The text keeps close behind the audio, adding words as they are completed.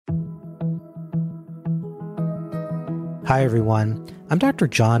Hi, everyone. I'm Dr.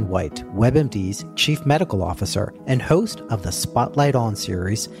 John White, WebMD's Chief Medical Officer and host of the Spotlight On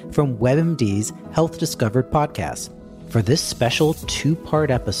series from WebMD's Health Discovered podcast. For this special two-part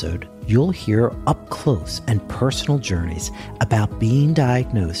episode, you'll hear up-close and personal journeys about being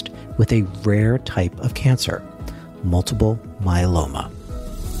diagnosed with a rare type of cancer, multiple myeloma.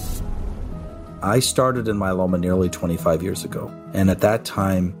 I started in myeloma nearly 25 years ago, and at that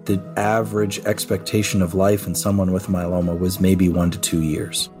time, the average expectation of life in someone with myeloma was maybe 1 to 2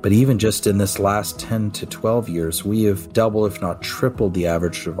 years. But even just in this last 10 to 12 years, we have doubled, if not tripled, the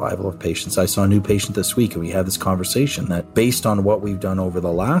average survival of patients. I saw a new patient this week, and we had this conversation that based on what we've done over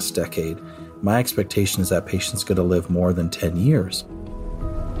the last decade, my expectation is that patient's going to live more than 10 years.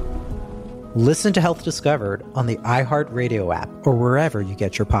 Listen to Health Discovered on the iHeartRadio app or wherever you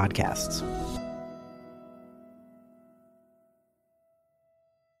get your podcasts.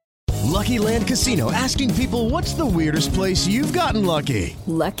 Lucky Land Casino, asking people, what's the weirdest place you've gotten lucky?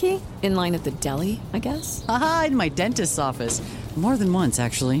 Lucky? In line at the deli, I guess? Aha, in my dentist's office. More than once,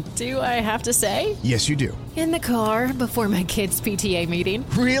 actually. Do I have to say? Yes, you do. In the car before my kids' PTA meeting.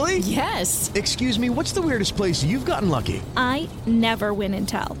 Really? Yes. Excuse me, what's the weirdest place you've gotten lucky? I never win and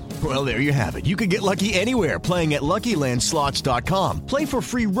tell. Well, there you have it. You can get lucky anywhere, playing at LuckyLandSlots.com. Play for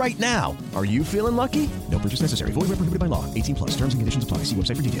free right now. Are you feeling lucky? No purchase necessary. Void where prohibited by law. 18 plus. Terms and conditions apply. See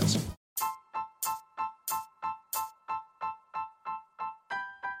website for details.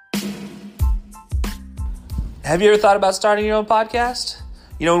 Have you ever thought about starting your own podcast?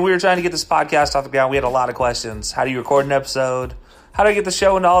 You know, when we were trying to get this podcast off the ground, we had a lot of questions. How do you record an episode? How do I get the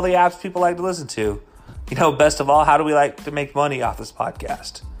show into all the apps people like to listen to? You know, best of all, how do we like to make money off this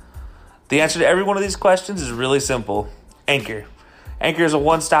podcast? The answer to every one of these questions is really simple. Anchor. Anchor is a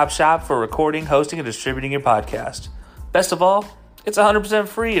one-stop shop for recording, hosting, and distributing your podcast. Best of all, it's 100%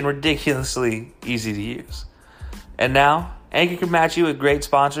 free and ridiculously easy to use. And now, Anchor can match you with great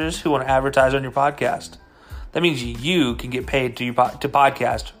sponsors who want to advertise on your podcast. That means you can get paid to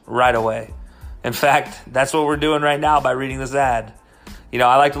podcast right away. In fact, that's what we're doing right now by reading this ad. You know,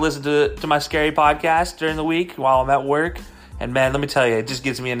 I like to listen to my scary podcast during the week while I'm at work. And man, let me tell you, it just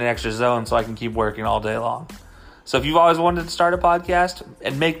gets me in an extra zone so I can keep working all day long. So if you've always wanted to start a podcast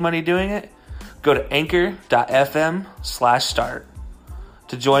and make money doing it, go to anchor.fm/start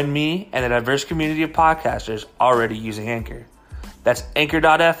to join me and a diverse community of podcasters already using Anchor. That's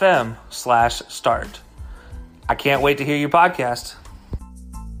anchor.fm/start. I can't wait to hear your podcast.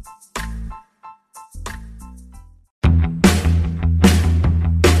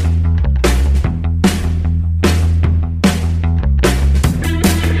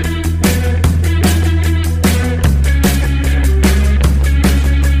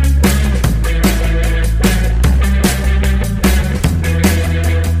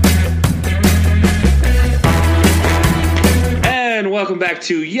 Welcome back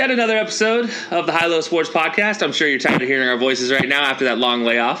to yet another episode of the High Low Sports Podcast. I'm sure you're tired of hearing our voices right now after that long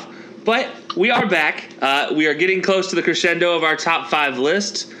layoff, but we are back. We are getting close to the crescendo of our top 5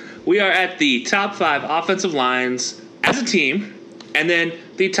 list. We are at the top 5 offensive lines as a team, and then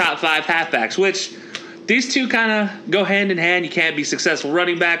the top 5 halfbacks, which these two kind of go hand in hand. You can't be successful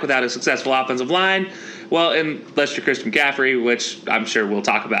running back without a successful offensive line. Well, unless you're Christian McCaffrey, which I'm sure we'll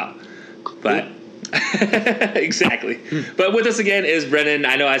talk about. But exactly. But with us again is Brennan.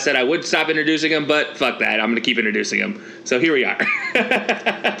 I know I said I would stop introducing him, but fuck that. I'm going to keep introducing him. So here we are.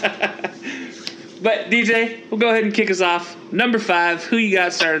 But DJ, we'll go ahead and kick us off. Number 5, who you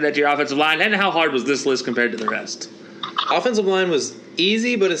got started at your offensive line, and how hard was this list compared to the rest? Offensive line was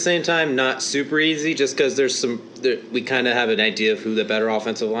easy, but at the same time not super easy, just because we kind of have an idea of who the better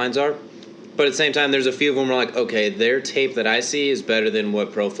offensive lines are. But at the same time, there's a few of them where like, okay, their tape that I see is better than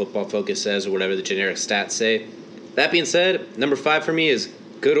what Pro Football Focus says or whatever the generic stats say. That being said, number 5 for me is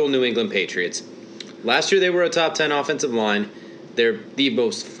good old New England Patriots. Last year they were a top 10 offensive line. They're the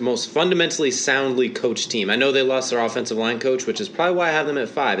most fundamentally soundly coached team. I know they lost their offensive line coach, which is probably why I have them at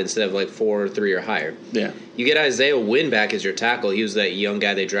 5 instead of like 4 or 3 or higher. Yeah. You get Isaiah Wynn back as your tackle. He was that young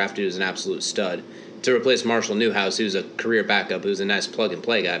guy they drafted who's an absolute stud. To replace Marshall Newhouse, who's a career backup, who's a nice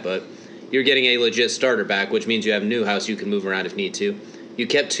plug-and-play guy, but you're getting a legit starter back, which means you have Newhouse you can move around if need to. You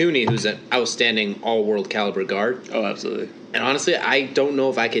kept Tooney, who's an outstanding all-world caliber guard. Oh, absolutely. And honestly, I don't know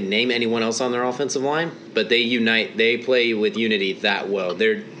if I can name anyone else on their offensive line, but they unite. They play with unity that well.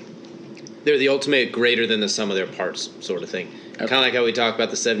 They're the ultimate greater than the sum of their parts sort of thing. Okay. Kind of like how we talk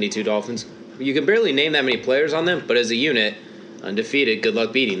about the 72 Dolphins. You can barely name that many players on them, but as a unit, undefeated, good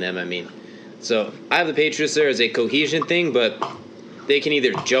luck beating them, I mean. So I have the Patriots there as a cohesion thing, but they can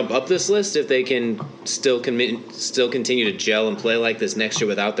either jump up this list if they can still continue to gel and play like this next year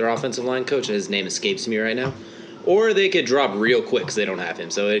without their offensive line coach. His name escapes me right now. or they could drop real quick because they don't have him.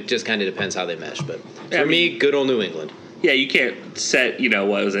 So it just kind of depends how they mesh. But for me, good old New England. Yeah, you can't set,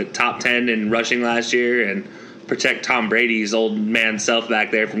 what was it, top 10 in rushing last year and protect Tom Brady's old man self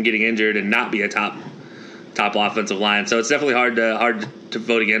back there from getting injured and not be a top offensive line. So it's definitely hard to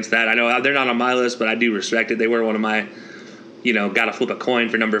vote against that. I know they're not on my list, but I do respect it. They were one of my, got to flip a coin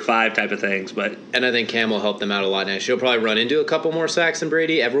for number 5 type of things. And I think Cam will help them out a lot next year. He'll probably run into a couple more sacks than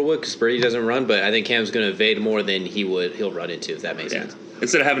Brady ever would because Brady doesn't run, but I think Cam's going to evade more than he'll run into, if that makes sense.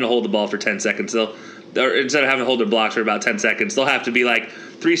 Instead of having to hold the ball for 10 seconds, instead of having to hold their blocks for about 10 seconds, they'll have to be like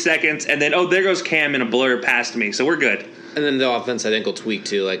 3 seconds, and then, there goes Cam in a blur past me, so we're good. And then the offense, I think, will tweak,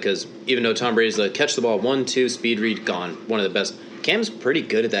 too, because even though Tom Brady's catch the ball, 1-2, speed read, gone, one of the best. Cam's pretty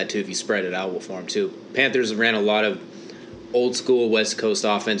good at that, too, if you spread it out for him, too. Panthers ran a lot of old-school West Coast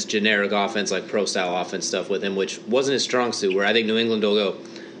offense, generic offense, like pro-style offense stuff with him, which wasn't his strong suit, where I think New England will go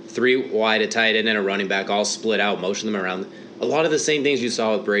 3 wide, a tight end, and a running back, all split out, motion them around. A lot of the same things you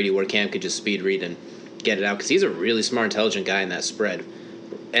saw with Brady, where Cam could just speed read and get it out, because he's a really smart, intelligent guy in that spread.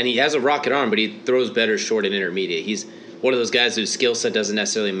 And he has a rocket arm, but he throws better short and intermediate. He's one of those guys whose skill set doesn't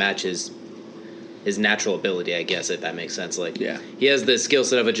necessarily match his natural ability, I guess, if that makes sense. He has the skill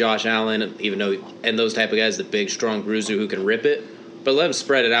set of a Josh Allen, even though, and those type of guys, the big, strong bruiser who can rip it. But let him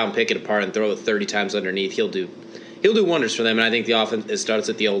spread it out and pick it apart and throw it 30 times underneath. He'll do wonders for them. And I think the offense, it starts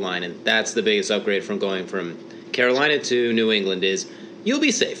at the O-line, and that's the biggest upgrade from going from Carolina to New England is you'll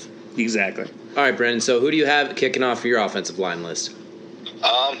be safe. Exactly. All right, Brendan, so who do you have kicking off your offensive line list?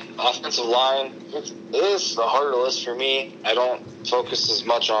 Offensive line is the harder list for me. I don't focus as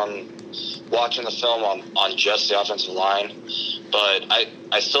much on watching the film on just the offensive line, but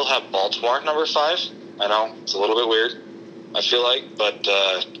I still have Baltimore number 5. I know it's a little bit weird, I feel like, but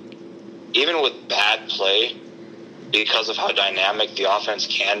even with bad play, because of how dynamic the offense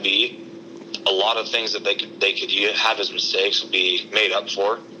can be, a lot of things that they could have as mistakes will be made up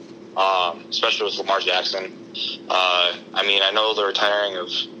for. Especially with Lamar Jackson. I know the retiring of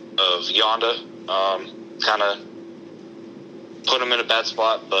Yonda kind of put him in a bad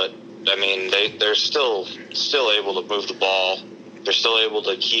spot, but they're still able to move the ball. They're still able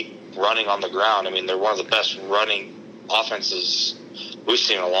to keep running on the ground. They're one of the best running offenses we've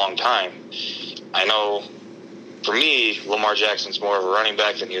seen in a long time. I know for me, Lamar Jackson's more of a running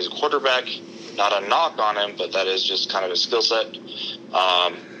back than he is a quarterback. Not a knock on him, but that is just kind of a skill set.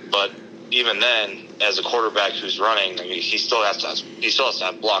 But even then, as a quarterback who's running, he still has to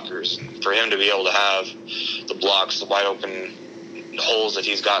have blockers. And for him to be able to have the blocks, the wide open holes that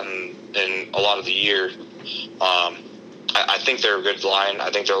he's gotten in a lot of the year, I think they're a good line. I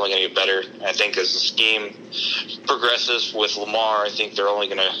think they're only going to get better. I think as the scheme progresses with Lamar, I think they're only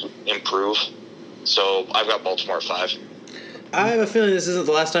going to improve. So I've got Baltimore at 5. I have a feeling this isn't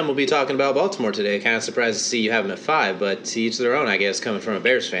the last time we'll be talking about Baltimore today. Kind of surprised to see you have them at 5, but to each their own, I guess, coming from a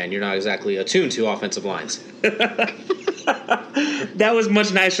Bears fan. You're not exactly attuned to offensive lines. That was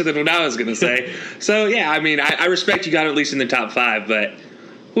much nicer than what I was going to say. So, yeah, I respect you got at least in the top 5, but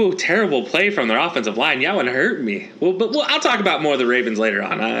terrible play from their offensive line. Yeah, it hurt me. But I'll talk about more of the Ravens later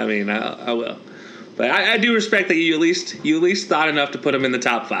on. I will. But I do respect that you at least thought enough to put them in the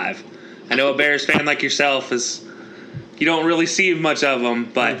top 5. I know a Bears fan like yourself you don't really see much of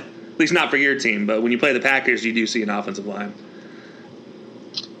them, but at least not for your team. But when you play the Packers, you do see an offensive line.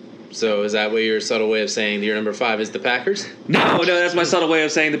 So is that what your subtle way of saying your number 5 is the Packers? No, that's my subtle way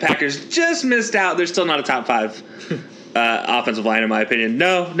of saying the Packers just missed out. They're still not a top 5 offensive line, in my opinion.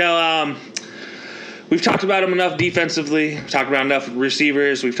 No. We've talked about them enough defensively. We've talked about enough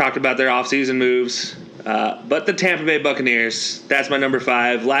receivers. We've talked about their offseason moves. But the Tampa Bay Buccaneers, that's my number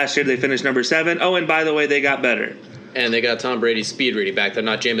 5. Last year they finished number 7. Oh, and by the way, they got better. And they got Tom Brady's speed reading back. They're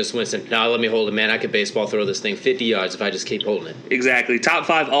not Jameis Winston. Now let me hold it, man. I could baseball throw this thing 50 yards if I just keep holding it. Exactly. Top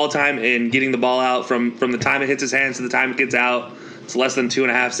 5 all-time in getting the ball out from the time it hits his hands to the time it gets out. It's less than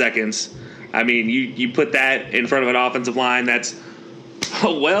 2.5 seconds. You put that in front of an offensive line that's,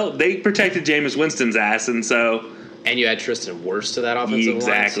 they protected Jameis Winston's ass, and so... And you add Tristan Wirfs to that offensive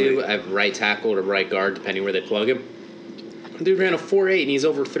line, too. At right tackle or right guard, depending where they plug him. Dude ran a 4.8 and he's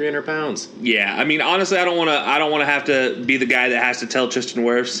over 300 pounds. Yeah, honestly, I don't want to have to be the guy that has to tell Tristan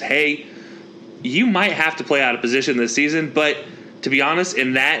Wirfs, hey, you might have to play out of position this season. But to be honest,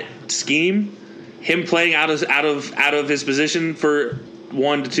 in that scheme, him playing out of his position for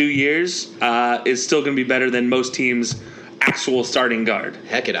 1 to 2 years is still going to be better than most teams' actual starting guard.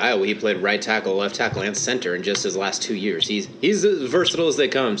 Heck, at Iowa, he played right tackle, left tackle, and center in just his last 2 years. He's as versatile as they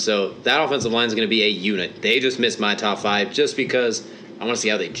come, so that offensive line is going to be a unit. They just missed my top 5 just because I want to see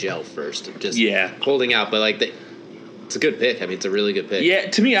how they gel first. Just holding out, but It's a good pick. I mean, it's a really good pick. Yeah,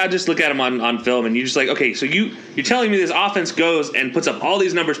 to me, I just look at him on film, and you're just like, okay, so you're telling me this offense goes and puts up all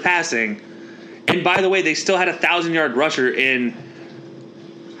these numbers passing, and by the way, they still had a 1,000-yard rusher in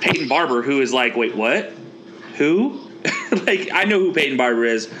Peyton Barber, who is like, wait, what? Who? Like, I know who Peyton Barber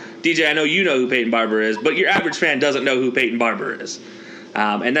is. DJ, I know you know who Peyton Barber is, but your average fan doesn't know who Peyton Barber is.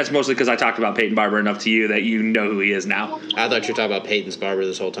 And that's mostly because I talked about Peyton Barber enough to you that you know who he is now. I thought you were talking about Peyton's barber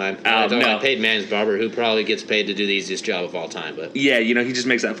this whole time. I thought about Peyton Manning's barber, who probably gets paid to do the easiest job of all time. But yeah, he just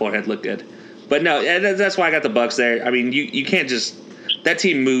makes that forehead look good. But no, that's why I got the Bucs there. I mean, you can't just – that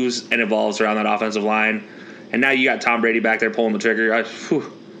team moves and evolves around that offensive line. And now you got Tom Brady back there pulling the trigger.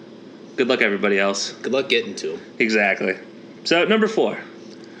 Good luck, everybody else. Good luck getting to him. Exactly. So, number 4.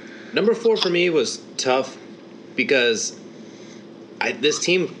 Number 4 for me was tough because this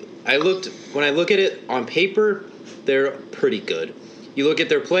team, when I look at it on paper, they're pretty good. You look at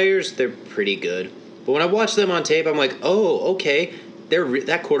their players, they're pretty good. But when I watch them on tape, I'm like, oh, okay,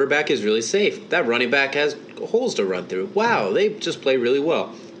 that quarterback is really safe. That running back has holes to run through. Wow, they just play really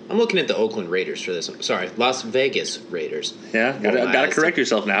well. I'm looking at the Oakland Raiders for this. Sorry, Las Vegas Raiders. Yeah, gotta correct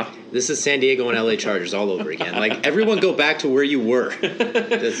yourself now. This is San Diego and LA Chargers all over again. Like, everyone go back to where you were.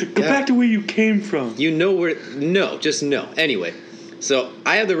 Go back to where you came from. You know where. No, just no. Anyway, so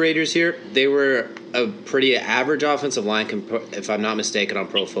I have the Raiders here. They were a pretty average offensive line, if I'm not mistaken, on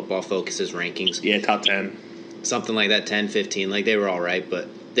Pro Football Focus's rankings. Yeah, top 10. Something like that, 10, 15. Like, they were all right, but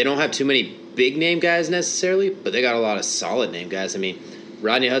they don't have too many big-name guys necessarily, but they got a lot of solid-name guys. I mean,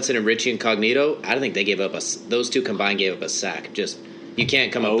 Rodney Hudson and Richie Incognito, I don't think they gave up those two combined gave up a sack. Just, you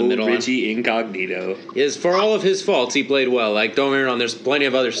can't come up the middle. Richie Incognito. Yes, for all of his faults, he played well. Like, don't get me wrong, there's plenty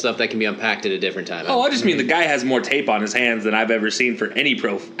of other stuff that can be unpacked at a different time. Oh, I just mean the guy has more tape on his hands than I've ever seen for any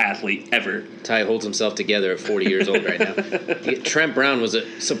pro athlete ever. Ty holds himself together at 40 years old right now. Trent Brown was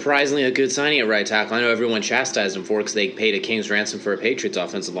surprisingly a good signing at right tackle. I know everyone chastised him for it because they paid a king's ransom for a Patriots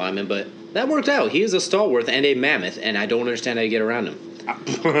offensive lineman, but that worked out. He is a stalwart and a mammoth, and I don't understand how you get around him.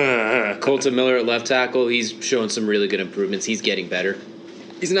 Colton Miller at left tackle, he's showing some really good improvements. He's getting better.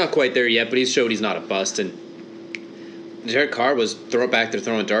 He's not quite there yet, but he's showed he's not a bust. And Derek Carr was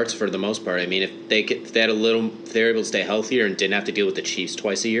throwing darts for the most part. I mean, if they were able to stay healthier and didn't have to deal with the Chiefs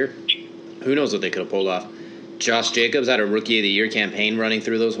twice a year, who knows what they could have pulled off. Josh Jacobs had a Rookie of the Year campaign running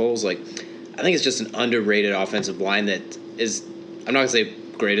through those holes. Like, I think it's just an underrated offensive line that is, I'm not going to say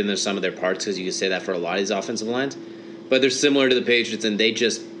greater than some of their parts because you can say that for a lot of these offensive lines. But they're similar to the Patriots, and they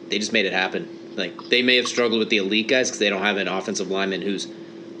just made it happen. Like, they may have struggled with the elite guys because they don't have an offensive lineman who's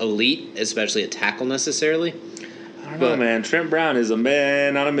elite, especially a tackle necessarily. I don't know, man. Trent Brown is a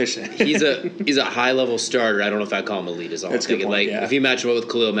man on a mission. he's a high level starter. I don't know if I call him elite. Is all that's I'm thinking. Point, yeah. If you match him up with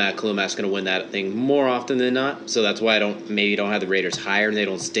Khalil Mack's going to win that thing more often than not. So that's why I don't have the Raiders higher, and they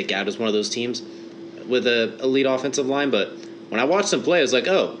don't stick out as one of those teams with a elite offensive line. But when I watched them play, I was like,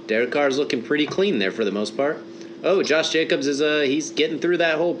 oh, Derek Carr's looking pretty clean there for the most part. Oh, Josh Jacobs he's getting through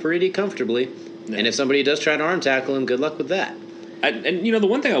that hole pretty comfortably. Yeah. And if somebody does try to arm tackle him, good luck with that. And the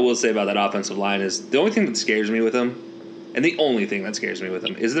one thing I will say about that offensive line is the only thing that scares me with them, and the only thing that scares me with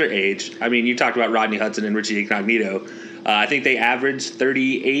them, is their age. I mean, you talked about Rodney Hudson and Richie Incognito. I think they averaged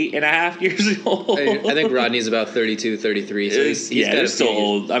 38 and a half years old. I think Rodney's about 32, 33. So he's still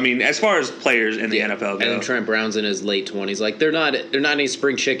old. I mean, as far as players in the NFL go. And then Trent Brown's in his late 20s. Like, they're not any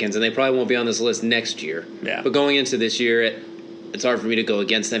spring chickens, and they probably won't be on this list next year. Yeah. But going into this year, it's hard for me to go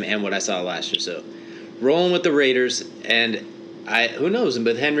against them and what I saw last year. So rolling with the Raiders, and who knows?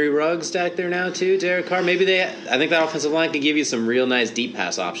 But Henry Ruggs back there now too, Derek Carr. Maybe I think that offensive line could give you some real nice deep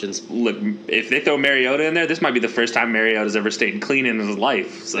pass options. Look, if they throw Mariota in there, this might be the first time Mariota's ever stayed clean in his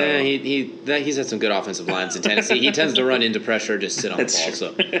life. So he's had some good offensive lines in Tennessee. He tends to run into pressure, or just sit on the ball.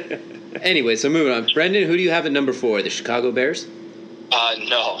 So anyway, so moving on. Brendan, who do you have at number 4? The Chicago Bears?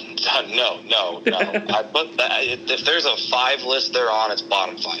 No. If there's a 5 list they're on, it's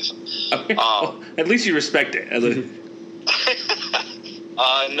bottom 5. Okay. At least you respect it.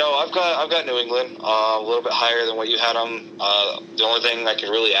 No, I've got New England a little bit higher than what you had them. The only thing I can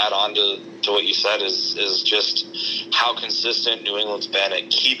really add on to what you said is just how consistent New England's been at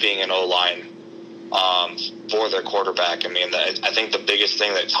keeping an O-line for their quarterback. I mean, I think the biggest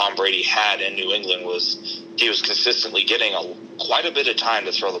thing that Tom Brady had in New England was he was consistently getting quite a bit of time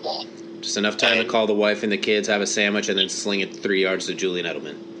to throw the ball. Just enough time to call the wife and the kids, have a sandwich, and then sling it 3 yards to Julian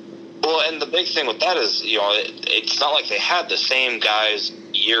Edelman. Well, and the big thing with that is, it's not like they had the same guys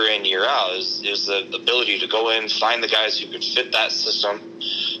year in, year out. It was the ability to go in, find the guys who could fit that system,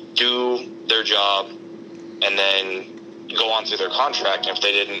 do their job, and then go on through their contract. And if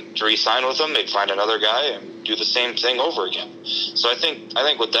they didn't re-sign with them, they'd find another guy, and do the same thing over again. So I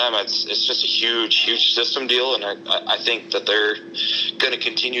think with them, it's just a huge system deal, and I think that they're going to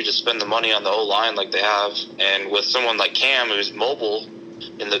continue to spend the money on the O-line like they have, and with someone like Cam who's mobile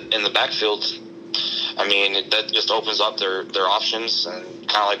in the backfield, I mean, that just opens up their options, and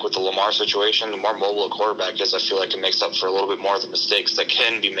kind of like with the Lamar situation, the more mobile a quarterback is, I feel like it makes up for a little bit more of the mistakes that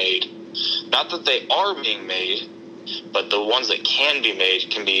can be made. Not that they are being made, but the ones that can be made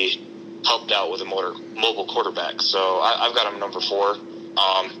can be helped out with a mobile quarterback. So I've got him number 4,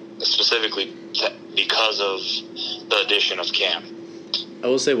 specifically because of the addition of Cam. I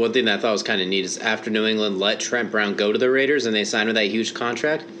will say one thing that I thought was kind of neat is after New England let Trent Brown go to the Raiders and they signed with that huge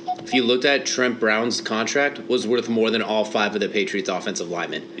contract, if you looked at Trent Brown's contract, was worth more than all 5 of the Patriots' offensive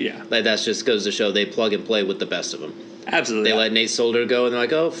linemen. Yeah. Like, that's just goes to show they plug and play with the best of them. Absolutely. They let Nate Solder go, and they're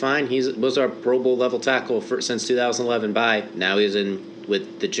like, oh, fine, he was our Pro Bowl level tackle since 2011. Bye. Now he's in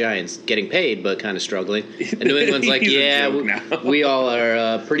with the Giants, getting paid, but kind of struggling. And New England's like, yeah, we all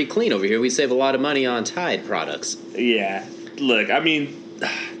are pretty clean over here. We save a lot of money on Tide products. Yeah. Look, I mean,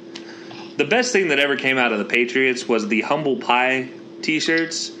 the best thing that ever came out of the Patriots was the Humble Pie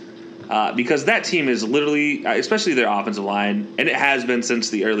T-shirts. Because that team is literally, especially their offensive line, and it has been since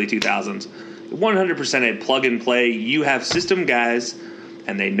the early 2000s, 100% a plug-and-play. You have system guys,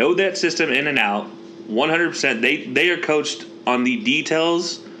 and they know that system in and out. 100%. They are coached on the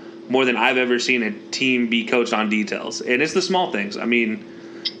details more than I've ever seen a team be coached on details. And it's the small things. I mean,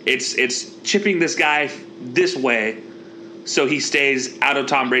 it's chipping this guy this way so he stays out of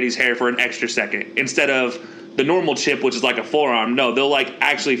Tom Brady's hair for an extra second instead of the normal chip, which is like a forearm. No, they'll like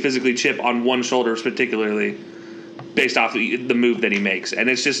actually physically chip on one shoulder particularly based off the move that he makes. And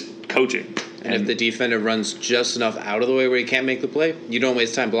it's just coaching. And if the defender runs just enough out of the way where he can't make the play, you don't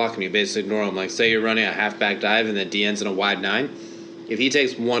waste time blocking. You basically ignore him. Like, say you're running a halfback dive and the D ends in a wide 9. If he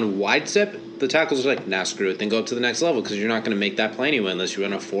takes one wide step, the tackles are like, nah, screw it. Then go up to the next level because you're not going to make that play anyway unless you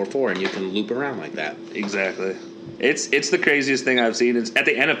run a 4-4 and you can loop around like that. Exactly. It's the craziest thing I've seen. It's at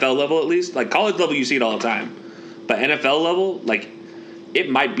the NFL level, at least. Like, college level, you see it all the time. But NFL level, like, it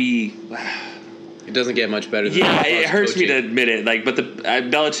might be... It doesn't get much better than that. Yeah, it hurts me to admit it. Like, but the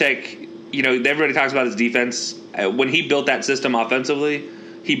Belichick, you know, everybody talks about his defense. When he built that system offensively,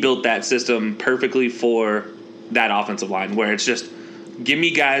 he built that system perfectly for that offensive line, where it's just, give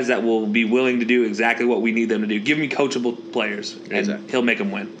me guys that will be willing to do exactly what we need them to do. Give me coachable players, and he'll make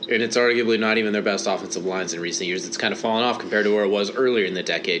them win. And it's arguably not even their best offensive lines in recent years. It's kind of fallen off compared to where it was earlier in the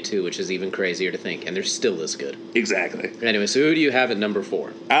decade, too, which is even crazier to think. And they're still this good. Exactly. Anyway, so who do you have at number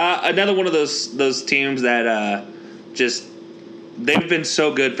 4? Another one of those teams that just they've been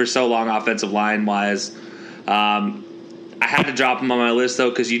so good for so long offensive line-wise. I had to drop them on my list, though,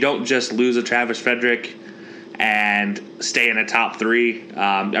 because you don't just lose a Travis Frederick and stay in a top 3.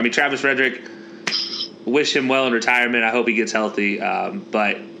 I mean, Travis Frederick, wish him well in retirement. I hope he gets healthy.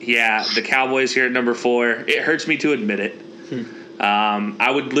 But, yeah, the Cowboys here at number 4. It hurts me to admit it.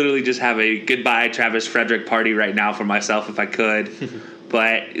 I would literally just have a goodbye Travis Frederick party right now for myself if I could.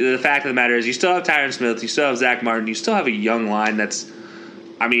 But the fact of the matter is you still have Tyron Smith, you still have Zach Martin, you still have a young line that's,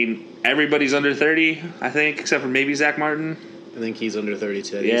 I mean, everybody's under 30, I think, except for maybe Zach Martin. I think he's under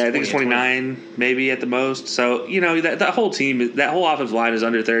 32. Yeah, I think it's 29 maybe at the most. So, you know, that whole team, that whole offensive line is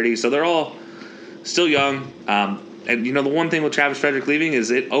under 30. So they're all still young. And, you know, the one thing with Travis Frederick leaving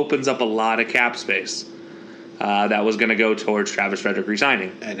is it opens up a lot of cap space that was going to go towards Travis Frederick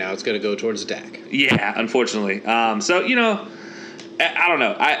resigning. And now it's going to go towards Dak. Yeah, unfortunately. So, you know, I don't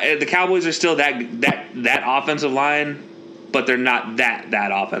know. The Cowboys are still that offensive line, but they're not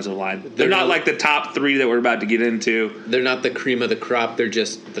that offensive line. They're not like the top 3 that we're about to get into. They're not the cream of the crop. They're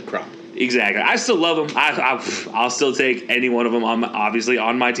just the crop. Exactly. I still love them. I'll still take any one of them, obviously,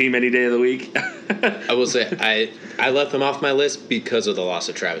 on my team any day of the week. I will say I left them off my list because of the loss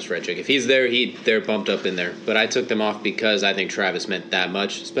of Travis Frederick. If he's there, they're bumped up in there. But I took them off because I think Travis meant that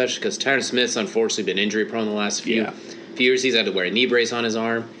much, especially because Tyron Smith's unfortunately been injury-prone the last few years. He's had to wear a knee brace on his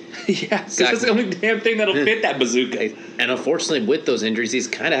arm. Yeah, because that's the only damn thing that'll fit that bazooka. And unfortunately, with those injuries, he's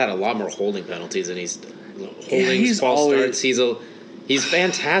kind of had a lot more holding penalties, and he's holding false starts. He's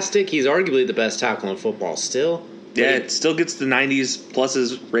fantastic. He's arguably the best tackle in football still. Yeah, it still gets the 90s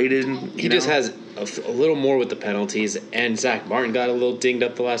pluses rated. He just has a little more with the penalties, and Zach Martin got a little dinged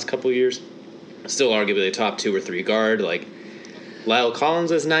up the last couple of years. Still arguably a top 2 or 3 guard. Like, Lyle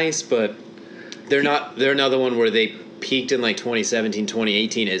Collins is nice, but they're not. They're another one where they peaked in like 2017,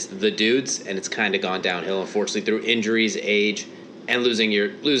 2018 as the dudes, and it's kind of gone downhill, unfortunately, through injuries, age, and losing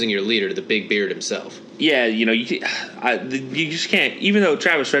your leader to the big beard himself. Yeah, you know, you just can't. Even though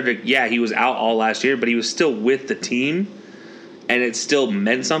Travis Frederick, he was out all last year, but he was still with the team, and it still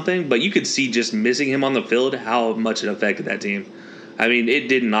meant something. But you could see just missing him on the field how much it affected that team. I mean, it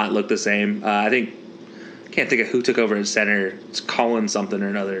did not look the same. I can't think of who took over at center. It's Colin something or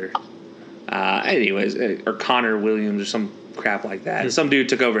another. Anyways, or Connor Williams or some crap like that. Some dude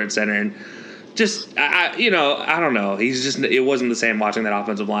took over at center and just, I don't know. It wasn't the same watching that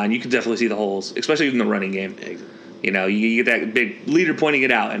offensive line. You could definitely see the holes, especially in the running game. You know, you get that big leader pointing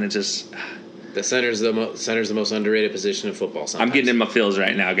it out, and it just. The center's the most underrated position in football. Sometimes. I'm getting in my feels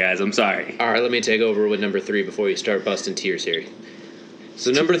right now, guys. I'm sorry. All right, let me take over with number 3 before you start busting tears here.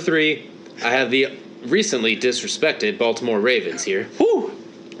 So number 3, I have the recently disrespected Baltimore Ravens here. Whew!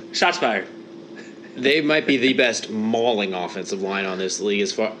 Shots fired. They might be the best mauling offensive line on this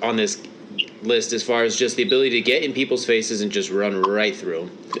list as far as just the ability to get in people's faces and just run right through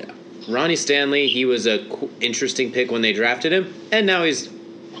them. Yeah. Ronnie Stanley, he was a interesting pick when they drafted him, and now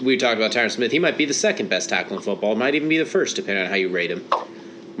we talked about Tyron Smith. He might be the second best tackle in football. Might even be the first, depending on how you rate him.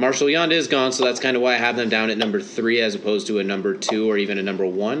 Marshall Yonda is gone, so that's kind of why I have them down at number 3 as opposed to a number 2 or even a number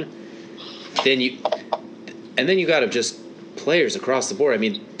 1. Then you got just players across the board. I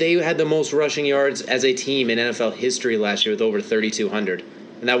mean, they had the most rushing yards as a team in NFL history last year with over 3,200.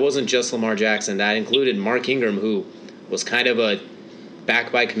 And that wasn't just Lamar Jackson. That included Mark Ingram, who was kind of a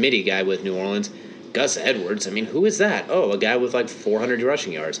back-by-committee guy with New Orleans. Gus Edwards, I mean, who is that? Oh, a guy with like 400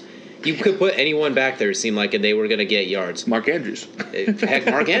 rushing yards. You could put anyone back there, it seemed like, and they were going to get yards. Mark Andrews. Heck,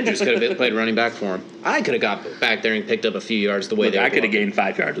 Mark Andrews could have played running back for him. I could have got back there and picked up a few yards the way they were. I could have gained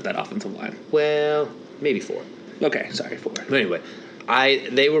 5 yards with that offensive line. Well, maybe 4. Okay, sorry, 4. But anyway,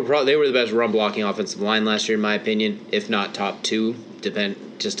 they were the best run blocking offensive line last year, in my opinion, if not top 2.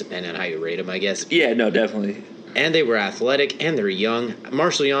 Depending on how you rate them, I guess. Yeah, no, definitely. And they were athletic, and they're young.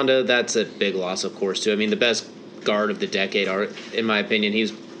 Marshall Yonda, that's a big loss, of course, too. I mean, the best guard of the decade, in my opinion,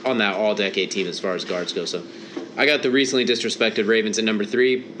 he's on that all-decade team as far as guards go. So I got the recently disrespected Ravens at number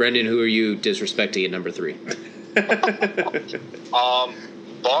 3. Brendan, who are you disrespecting at number 3?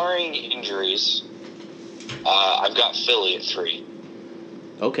 Barring injuries, I've got Philly at 3.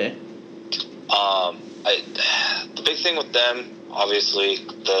 Okay. The big thing with them, obviously,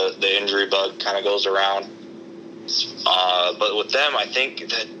 the injury bug kind of goes around. But with them, I think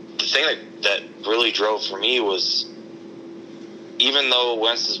that the thing that really drove for me was, even though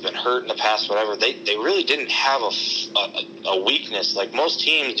Wentz has been hurt in the past, whatever, they really didn't have a weakness. Like most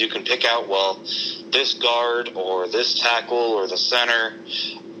teams, you can pick out, well, this guard or this tackle or the center,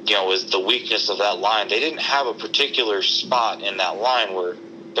 is the weakness of that line. They didn't have a particular spot in that line where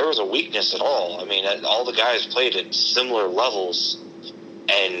there was a weakness at all. I mean, all the guys played at similar levels,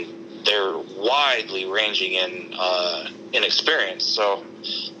 and they're widely ranging in experience. So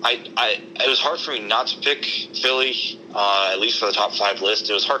it was hard for me not to pick Philly, at least for the top 5 list.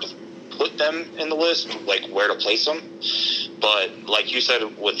 It was hard to put them in the list, like where to place them. But like you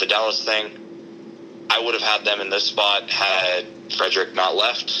said with the Dallas thing, I would have had them in this spot had Frederick not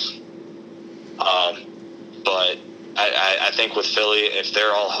left. But I think with Philly, if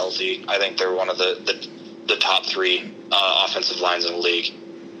they're all healthy, I think they're one of the top 3 offensive lines in the league.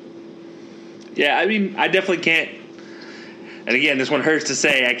 Yeah, I mean, I definitely can't. And again, this one hurts to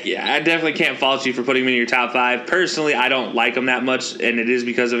say. I definitely can't fault you for putting them in your top 5. Personally, I don't like them that much, and it is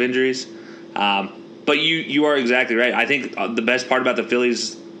because of injuries. But you are exactly right. I think the best part about the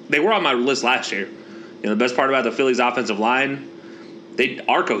Phillies, they were on my list last year. The best part about the Phillies' offensive line, they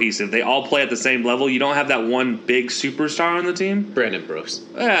are cohesive. They all play at the same level. You don't have that one big superstar on the team. Brandon Brooks.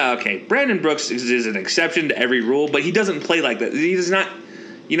 Okay, Brandon Brooks is an exception to every rule, but he doesn't play like that. He does not.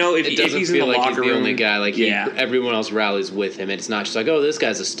 If he's in the locker room, he's the only guy. Like everyone else rallies with him. It's not just like, oh, this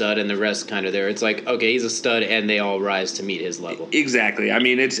guy's a stud, and the rest kind of there. It's like, okay, he's a stud, and they all rise to meet his level. Exactly. I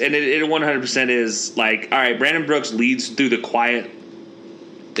mean, it 100% is like, all right, Brandon Brooks leads through the quiet.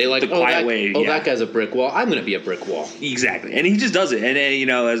 They like, quiet way. Oh, that guy's a brick wall. I'm going to be a brick wall. Exactly, and he just does it. And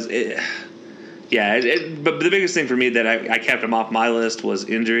but the biggest thing for me that I kept him off my list was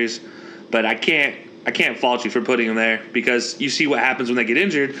injuries. But I can't fault you for putting them there, because you see what happens when they get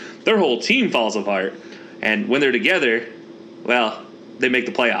injured. Their whole team falls apart. And when they're together, well, they make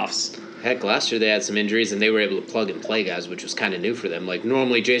the playoffs. Heck, last year they had some injuries, and they were able to plug and play guys, which was kind of new for them. Like,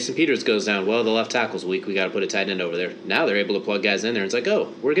 normally Jason Peters goes down, well, the left tackle's weak, we got to put a tight end over there. Now they're able to plug guys in there, and it's like,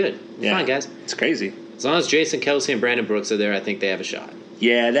 oh, we're good. We're fine, guys. It's crazy. As long as Jason Kelsey and Brandon Brooks are there, I think they have a shot.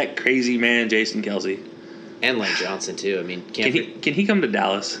 Yeah, that crazy man, Jason Kelsey. And Lane Johnson, too. I mean, can he come to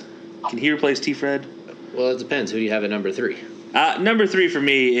Dallas? Can he replace T-Fred? Well, it depends. Who do you have at number 3? Number 3 for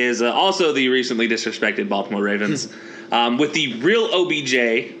me is also the recently disrespected Baltimore Ravens. With the real OBJ,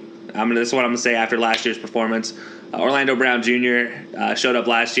 this is what I'm going to say after last year's performance. Orlando Brown Jr. Showed up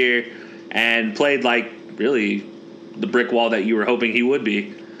last year and played like really the brick wall that you were hoping he would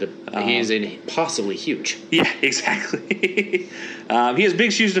be. He is impossibly huge. Yeah, exactly. He has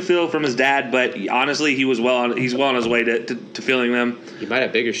big shoes to fill from his dad, but honestly, he's well on his way to filling them. He might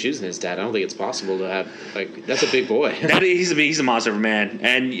have bigger shoes than his dad. I don't think it's possible to have that's a big boy. He's a monster of a man,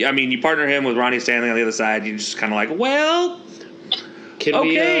 and I mean, you partner him with Ronnie Stanley on the other side. You're just kind of like, well,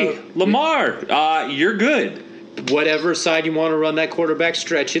 Lamar, you're good. Whatever side you want to run that quarterback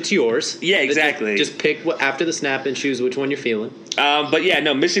stretch, it's yours. Yeah, exactly. Just pick after the snap and choose which one you're feeling. But yeah,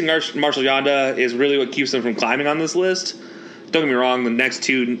 no, missing Marshall Yanda is really what keeps them from climbing on this list. Don't get me wrong; the next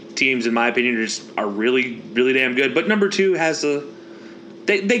two teams, in my opinion, are really, really damn good. But number 2 has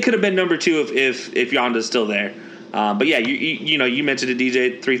they could have been number 2 if Yanda's still there. But yeah, you mentioned it,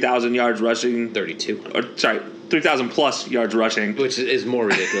 DJ, 3,000 yards rushing, 3,000 plus yards rushing, which is more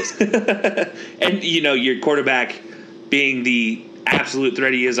ridiculous. And your quarterback being the absolute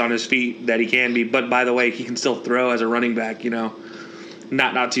threat he is on his feet that he can be, but by the way, he can still throw as a running back.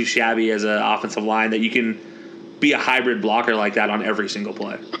 Not too shabby as an offensive line that you can be a hybrid blocker like that on every single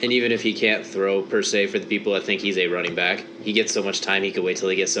play. And even if he can't throw per se, for the people that think he's a running back, he gets so much time he could wait till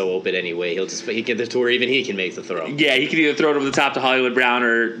he gets so open anyway. He get the tour, even he can make the throw. Yeah, he can either throw it over the top to Hollywood Brown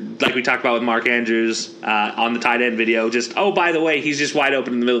or, like we talked about with Mark Andrews on the tight end video, just, oh, by the way, he's just wide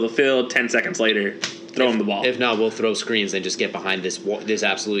open in the middle of the field. 10 seconds later, throw him the ball. If not, we'll throw screens and just get behind this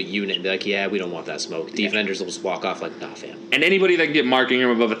absolute unit and be like, yeah, we don't want that smoke. Defenders will just walk off like, nah, fam. And anybody that can get Mark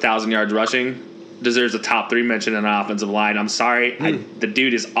Ingram above 1,000 yards rushing deserves a top 3 mention in an offensive line. I'm sorry, the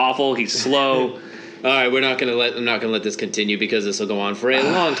dude is awful. He's slow. All right, I'm not gonna let this continue because this will go on for a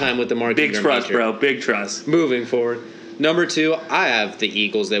long time with the Mark Big Ingram trust, feature. bro. Big trust. Moving forward, number 2, I have the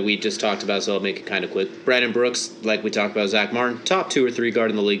Eagles that we just talked about, so I'll make it kind of quick. Brandon Brooks, like we talked about, Zach Martin, top 2 or 3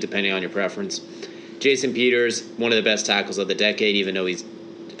 guard in the league depending on your preference. Jason Peters, one of the best tackles of the decade, even though he's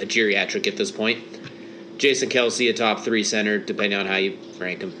a geriatric at this point. Jason Kelsey, a top 3 center, depending on how you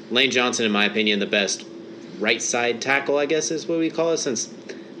rank him. Lane Johnson, in my opinion, the best right side tackle, I guess is what we call it, since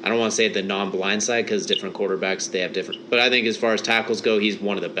I don't want to say the non-blind side because different quarterbacks, they have different. But I think as far as tackles go, he's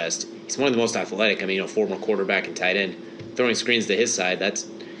one of the best. He's one of the most athletic. I mean, former quarterback and tight end. Throwing screens to his side, that's...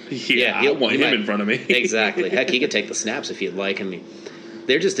 I want him in front of me. Exactly. Heck, he could take the snaps if he'd like. I mean,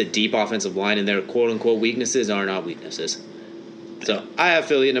 they're just a deep offensive line, and their quote-unquote weaknesses are not weaknesses. So I have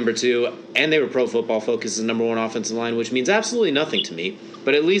Philly at number 2, and they were Pro Football Focus as number 1 offensive line, which means absolutely nothing to me.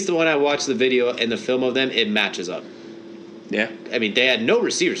 But at least when I watched the video and the film of them, it matches up. Yeah. I mean, they had no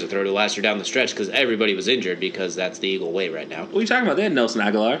receivers to throw to last year down the stretch because everybody was injured because that's the Eagle way right now. What are you talking about? They had Nelson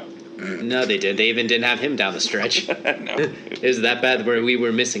Aguilar. No, they did. They even didn't have him down the stretch. No. It was that bad where we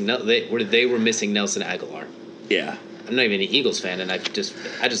were missing. They were missing Nelson Aguilar. Yeah. I'm not even an Eagles fan, and I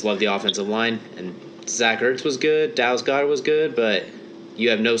just love the offensive line. And Zach Ertz was good. Dallas Goedert was good, but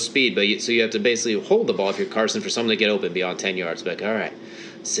you have no speed. So you have to basically hold the ball if you're Carson for someone to get open beyond 10 yards. Like, all right,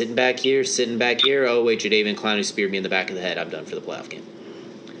 sitting back here. Oh wait, Jadeveon Clowney speared me in the back of the head. I'm done for the playoff game.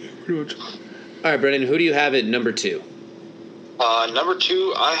 All right, Brendan, who do you have at number 2? Number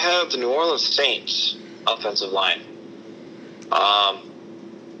 2, I have the New Orleans Saints offensive line. I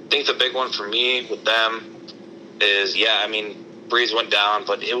think the big one for me with them is, Breeze went down,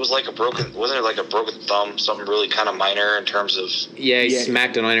 but it was wasn't it like a broken thumb, something really kind of minor in terms of... Yeah, he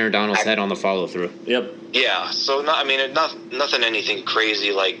smacked an Aaron Donald's head on the follow-through. Yep. Yeah, so nothing anything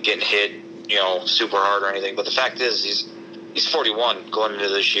crazy like getting hit, super hard or anything, but the fact is he's 41 going into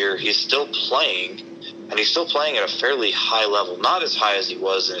this year. He's still playing, and he's still playing at a fairly high level. Not as high as he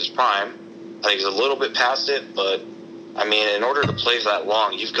was in his prime. I think he's a little bit past it, but, in order to play that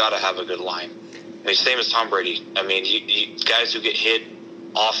long, you've got to have a good line. Same as Tom Brady. Guys who get hit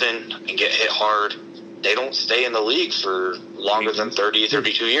often and get hit hard, they don't stay in the league for longer than 30,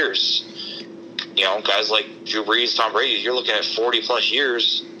 32 years. Guys like Drew Brees, Tom Brady, you're looking at 40-plus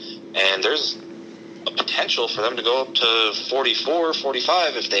years, and there's a potential for them to go up to 44,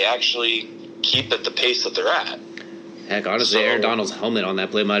 45 if they actually keep at the pace that they're at. Heck, honestly, Aaron Donald's helmet on that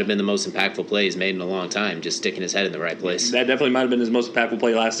play might have been the most impactful play he's made in a long time, just sticking his head in the right place. That definitely might have been his most impactful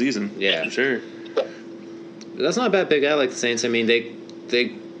play last season. Yeah. For sure. That's not a bad pick. I like the Saints.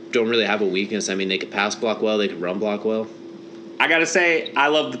 They don't really have a weakness. They could pass block well. They could run block well. I got to say, I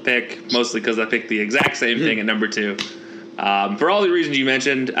love the pick, mostly because I picked the exact same thing at number 2. For all the reasons you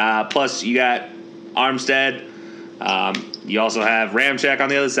mentioned, plus you got Armstead. You also have Ramczyk on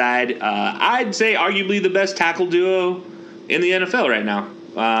the other side. I'd say arguably the best tackle duo in the NFL right now.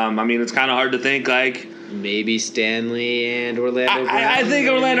 It's kind of hard to think maybe Stanley and Orlando Brown. I think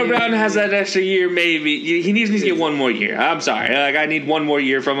Orlando Brown has that extra year, maybe. He needs to get one more year. I'm sorry. I need one more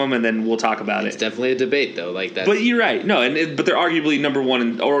year from him, and then we'll talk about it. It's definitely a debate, though. But you're right. No, but they're arguably number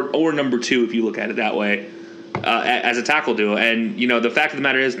 1 or number 2 if you look at it that way. as a tackle duo. And, the fact of the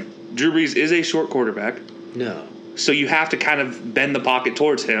matter is Drew Brees is a short quarterback. No. So you have to kind of bend the pocket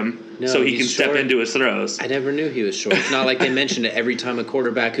towards him so he can step into his throws. I never knew he was short. It's not like they mentioned it every time a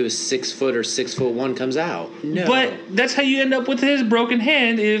quarterback who's 6 foot or 6'1" comes out. No. But that's how you end up with his broken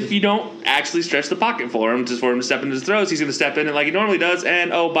hand if you don't actually stretch the pocket for him, just for him to step into his throws. He's going to step in it like he normally does.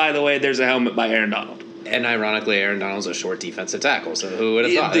 And, oh, by the way, there's a helmet by Aaron Donald. And ironically, Aaron Donald's a short defensive tackle, so who would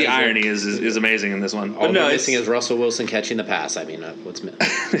have thought? The irony is amazing in this one. All they're missing is Russell Wilson catching the pass. I mean, what's missing?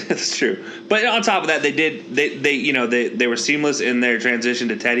 That's true. But on top of that, they were seamless in their transition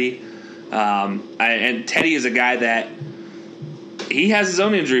to Teddy. And Teddy is a guy that he has his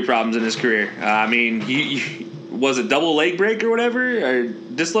own injury problems in his career. He was it double leg break or whatever, or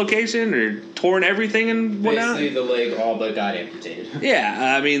dislocation, or torn everything and whatnot? Basically, the leg all but got amputated.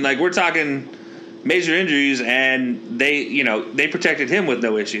 Yeah, we're talking major injuries, and they protected him with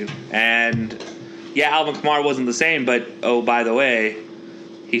no issue. And yeah, Alvin Kamara wasn't the same, but oh, by the way,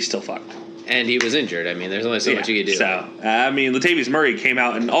 he's still fucked. And he was injured. There's only so much you could do. So, Latavius Murray came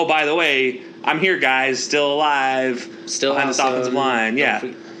out and, oh, by the way, I'm here, guys, still alive, still behind this offensive line.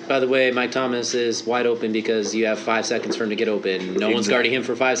 Yeah. By the way, Mike Thomas is wide open because you have 5 seconds for him to get open. No one's guarding him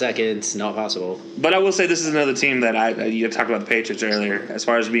for 5 seconds. Not possible. But I will say this is another team that you talked about the Patriots earlier as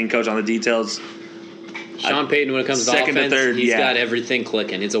far as being coach on the details. Sean Payton, when it comes to second offense, to third, he's got everything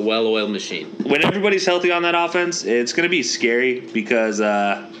clicking. It's a well-oiled machine. When everybody's healthy on that offense, it's going to be scary because,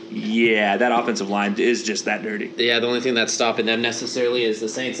 that offensive line is just that dirty. Yeah, the only thing that's stopping them necessarily is the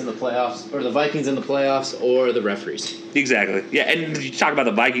Saints in the playoffs, or the Vikings in the playoffs, or the referees. Exactly. Yeah, and you talk about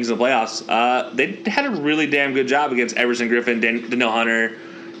the Vikings in the playoffs. They had a really damn good job against Everson Griffin, Danielle Hunter,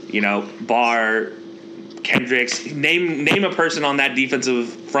 Barr, Kendricks. Name a person on that defensive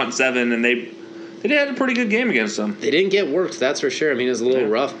front seven, and they had a pretty good game against them. They didn't get worked, that's for sure. It was a little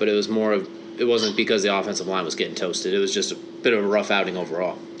rough, but it was it wasn't because the offensive line was getting toasted. It was just a bit of a rough outing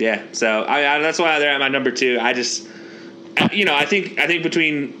overall. Yeah, so that's why they're at my number 2. I just, I think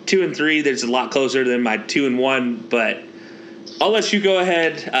between 2 and 3, there's a lot closer than my 2 and 1. But I'll let you go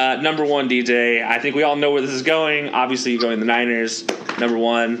ahead. Number 1, DJ. I think we all know where this is going. Obviously, you're going the Niners. Number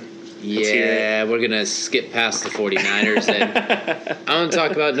 1. Yeah, we're going to skip past the 49ers. And I want to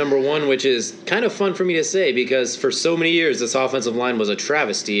talk about number 1, which is kind of fun for me to say because for so many years, this offensive line was a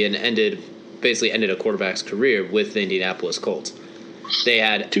travesty and basically ended a quarterback's career with the Indianapolis Colts. They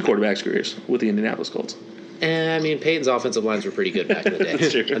had 2 quarterbacks' careers with the Indianapolis Colts. Peyton's offensive lines were pretty good back in the day.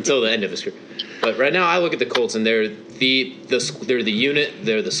 That's true. Until the end of his career. But right now, I look at the Colts, and they're the unit,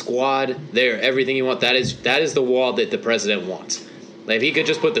 they're the squad, they're everything you want. That is the wall that the president wants. Like, if he could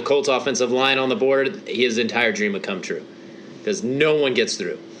just put the Colts offensive line on the board, his entire dream would come true. Because no one gets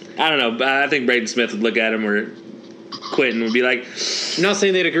through. I don't know. I think Braden Smith would look at him or Quentin would be like... I'm not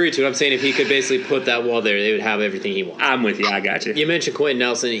saying they'd agree to it. I'm saying if he could basically put that wall there, they would have everything he wants. I'm with you. I got you. You mentioned Quentin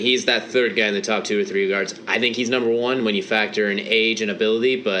Nelson. He's that third guy in the top 2 or 3 guards. I think he's number 1 when you factor in age and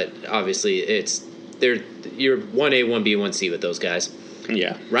ability, but obviously you're 1A, 1B, 1C with those guys.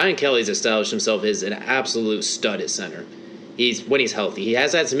 Yeah. Ryan Kelly's established himself as an absolute stud at center. When he's healthy. He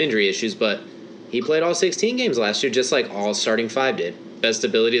has had some injury issues, but he played all 16 games last year, just like all starting 5 did. Best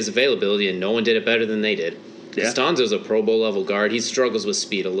ability is availability, and no one did it better than they did. Yeah. Costanzo's a Pro Bowl level guard. He struggles with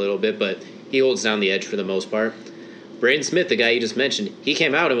speed a little bit, but he holds down the edge for the most part. Braden Smith, the guy you just mentioned, he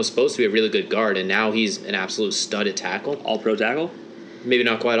came out and was supposed to be a really good guard, and now he's an absolute stud at tackle. All-pro tackle? Maybe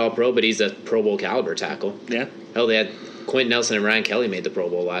not quite all-pro, but he's a Pro Bowl caliber tackle. Yeah. Hell, they had Quentin Nelson and Ryan Kelly made the Pro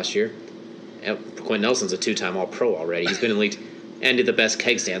Bowl last year. Quentin Nelson's a 2-time All-Pro already. He's been in the league and did the best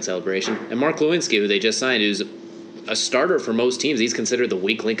keg stand celebration. And Mark Lewinsky, who they just signed, who's a starter for most teams, he's considered the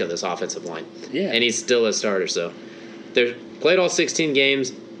weak link of this offensive line. Yeah. And he's still a starter, so they played all 16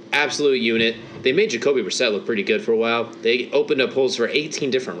 games, absolute unit. They made Jacoby Brissett look pretty good for a while. They opened up holes for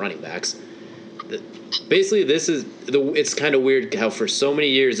 18 different running backs. Basically, it's kind of weird how for so many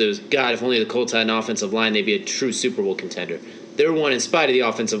years it was, God, if only the Colts had an offensive line, they'd be a true Super Bowl contender. They're one in spite of the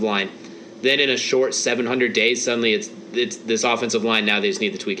offensive line. Then in a short 700 days, suddenly it's this offensive line. Now they just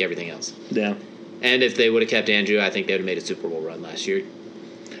need to tweak everything else. Yeah. And if they would have kept Andrew, I think they would have made a Super Bowl run last year.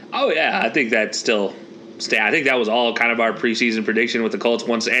 Oh, yeah. I think that still stay. I think that was all kind of our preseason prediction with the Colts.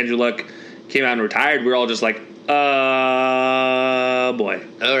 Once Andrew Luck came out and retired, we were all just like, boy.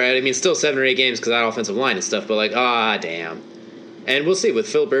 All right. Still 7 or 8 games because that offensive line and stuff, but damn. And we'll see. With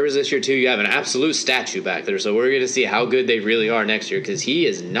Philip Rivers this year, too, you have an absolute statue back there. So we're going to see how good they really are next year because he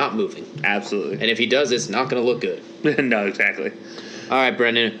is not moving. Absolutely. And if he does, it's not going to look good. No, exactly. All right,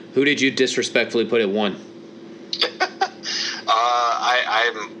 Brendan, who did you disrespectfully put at 1?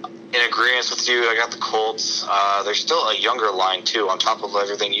 I'm in agreement with you. I got the Colts. They're still a younger line, too. On top of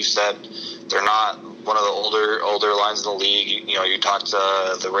everything you said, they're not one of the older lines in the league. You know, you talk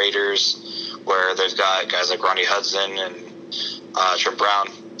to the Raiders, where they've got guys like Ronnie Hudson and Trent Brown.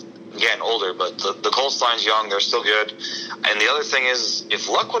 Again, older, but the Colts line's young. They're still good. And the other thing is, if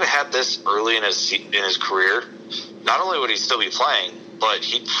Luck would have had this early in his career, not only would he still be playing, but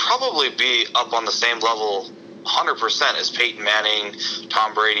he'd probably be up on the same level 100% as Peyton Manning,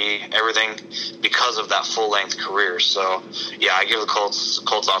 Tom Brady, everything, because of that full-length career. So, yeah, I give the Colts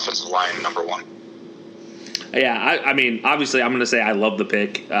offensive line number one. Yeah, I mean, obviously I'm going to say I love the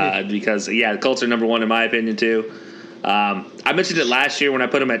pick because, the Colts are number one in my opinion too. I mentioned it last year when I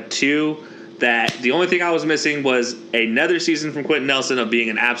put them at 2 that the only thing I was missing was another season from Quentin Nelson of being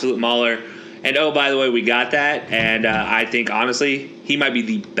an absolute mauler. And, oh, by the way, we got that. And I think, honestly, he might be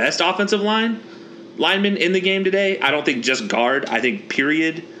the best offensive lineman in the game today. I don't think just guard. I think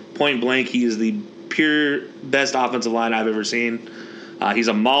period, point blank, he is the pure best offensive line I've ever seen. He's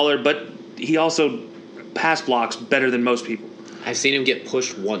a mauler, but he also pass blocks better than most people. I've seen him get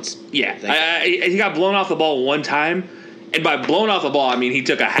pushed once. Yeah. He got blown off the ball one time. And by blown off the ball, I mean he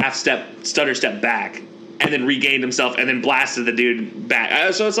took a stutter step back and then regained himself and then blasted the dude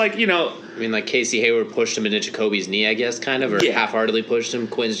back. So it's like, you know. I mean, like Casey Hayward pushed him into Jacoby's knee, I guess, kind of, or half-heartedly pushed him.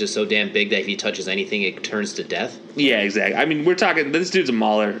 Quinn's just so damn big that if he touches anything, it turns to death. Yeah, exactly. I mean, we're talking, this dude's a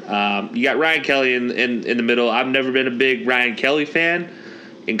mauler. You got Ryan Kelly in the middle. I've never been a big Ryan Kelly fan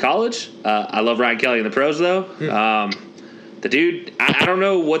in college. I love Ryan Kelly in the pros, though. The dude, I don't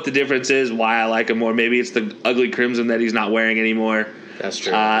know what the difference is, why I like him more. Maybe it's the ugly crimson that he's not wearing anymore. That's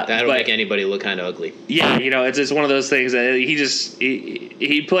true. That'll make anybody look kind of ugly. Yeah, you know, it's just one of those things that he's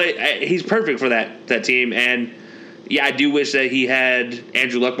perfect for that team. And, yeah, I do wish that he had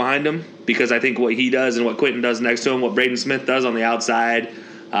Andrew Luck behind him because I think what he does and what Quentin does next to him, what Braden Smith does on the outside,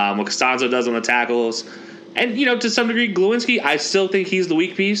 what Costanzo does on the tackles, and, you know, to some degree, Glowinski, I still think he's the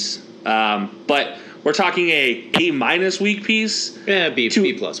weak piece. But we're talking A- weak piece. Yeah, B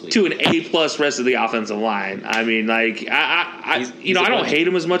plus weak. To an A+ rest of the offensive line. I mean, like, I don't hate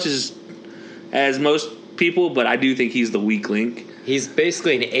him as much as most people, but I do think he's the weak link. He's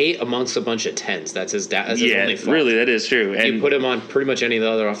basically an 8 amongst a bunch of 10s. That's his only fault. Really, that is true. And you put him on pretty much any of the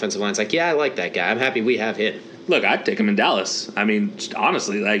other offensive lines. Like, yeah, I like that guy. I'm happy we have him. Look, I'd take him in Dallas. I mean, just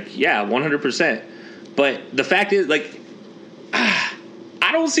honestly, like, yeah, 100%. But the fact is, like,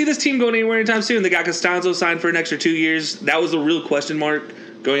 I don't see this team going anywhere anytime soon. They got Costanzo signed for an extra 2 years. That was the real question mark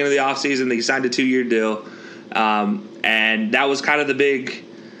going into the offseason. They signed a 2-year deal. And that was kind of the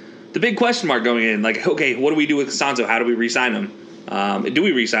big question mark going in. Like, okay, what do we do with Costanzo? How do we re-sign him? Do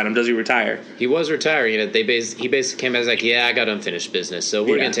we re-sign him? Does he retire? He was retiring. He basically came out as like, yeah, I got unfinished business, so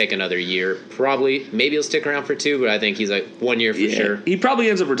we're going to take another year. Probably, maybe he'll stick around for 2, but I think he's like 1 year for sure. He probably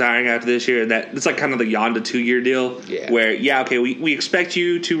ends up retiring after this year. It's like kind of the Yonda 2-year deal. Yeah. Where, okay, we expect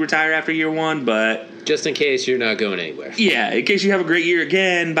you to retire after year 1, but just in case you're not going anywhere. Yeah, in case you have a great year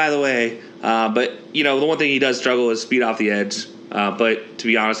again, by the way. But, you know, the one thing he does struggle is speed off the edge. But to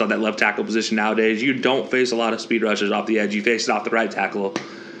be honest, on that left tackle position nowadays, you don't face a lot of speed rushers off the edge. You face it off the right tackle.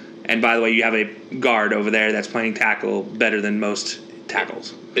 And by the way, you have a guard over there that's playing tackle better than most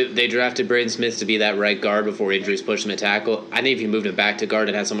tackles. They drafted Braden Smith to be that right guard before injuries pushed him at tackle. I think if you moved him back to guard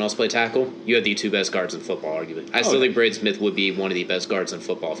and had someone else play tackle, you had the 2 best guards in football, arguably. I still think Braden Smith would be one of the best guards in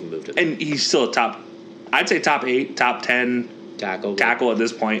football if you moved him. And he's still I'd say top 8, top 10 tackle at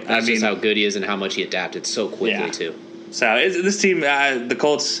this point. That's just how good he is and how much he adapted so quickly, too. So this team, the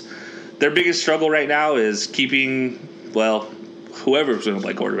Colts, their biggest struggle right now is keeping, whoever's going to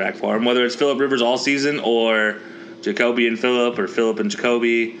play quarterback for them, whether it's Phillip Rivers all season or Jacoby and Phillip or Phillip and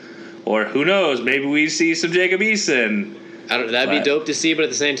Jacoby, or who knows, maybe we see some Jacob Eason. That'd be dope to see, but at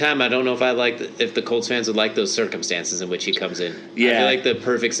the same time, I don't know if the Colts fans would like those circumstances in which he comes in. Yeah. I feel like the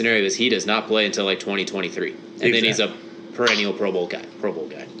perfect scenario is he does not play until like 2023, and then he's a perennial Pro Bowl guy.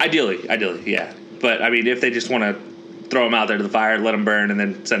 Ideally, yeah. But, I mean, if they just want to throw him out there to the fire, let him burn, and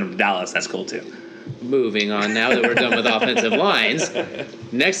then send him to Dallas, that's cool too. Moving on, now that we're done with offensive lines,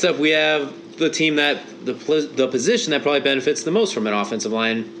 next up we have the team that the position that probably benefits the most from an offensive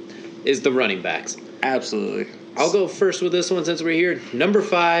line is the running backs. Absolutely. I'll go first with this one since we're here. Number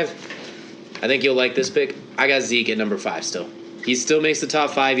 5, I think you'll like this pick. I got Zeke at number 5 still. He still makes the top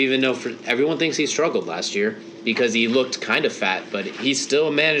 5, even though everyone thinks he struggled last year because he looked kind of fat, but he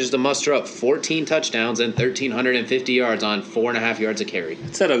still managed to muster up 14 touchdowns and 1,350 yards on 4.5 yards a carry.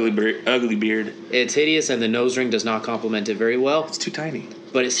 It's that ugly beard. It's hideous, and the nose ring does not complement it very well. It's too tiny.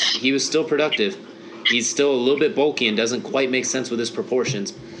 But he was still productive. He's still a little bit bulky and doesn't quite make sense with his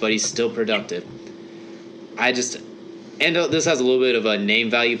proportions, but he's still productive. And this has a little bit of a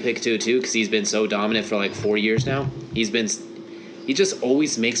name value pick too, because he's been so dominant for like 4 years now. He just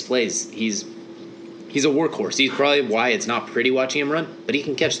always makes plays. he's a workhorse. He's probably why it's not pretty watching him run, but he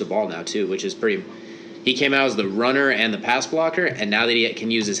can catch the ball now too, which is pretty. He came out as the runner and the pass blocker, and now that he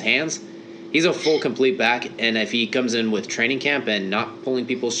can use his hands, he's a full complete back. And if he comes in with training camp and not pulling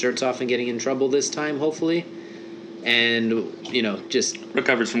people's shirts off and getting in trouble this time, hopefully, and just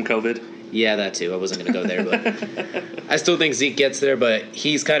recovers from COVID. Yeah, that too. I wasn't going to go there, but I still think Zeke gets there, but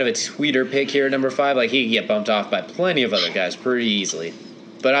he's kind of a tweeter pick here at number 5. Like, he can get bumped off by plenty of other guys pretty easily.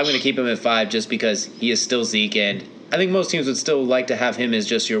 But I'm going to keep him at 5 just because he is still Zeke, and I think most teams would still like to have him as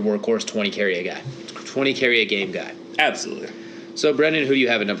just your workhorse 20 carry a guy. 20 carry a game guy. Absolutely. So, Brendan, who do you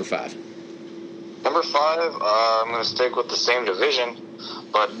have at number 5? Number 5, I'm going to stick with the same division,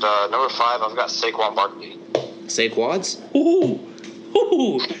 but number 5, I've got Saquon Barkley. Saquads? Ooh.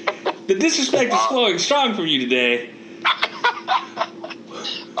 The disrespect is flowing strong from you today.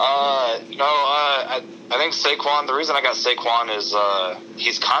 I think Saquon, the reason I got Saquon is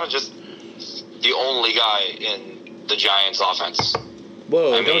he's kind of just the only guy in the Giants offense.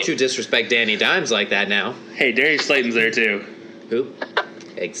 Whoa, don't you disrespect Danny Dimes like that now. Hey, Darius Slayton's there too. Who?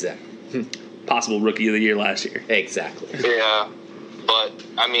 Exactly. Possible Rookie of the Year last year. Exactly. Yeah, but,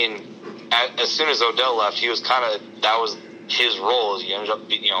 as soon as Odell left, he was that was his role. He ended up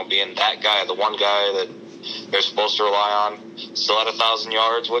being that guy, the one guy that they're supposed to rely on. Still had 1,000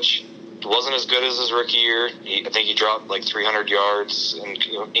 yards, which wasn't as good as his rookie year. I think he dropped like 300 yards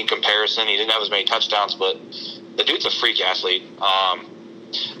in comparison. He didn't have as many touchdowns, but the dude's a freak athlete.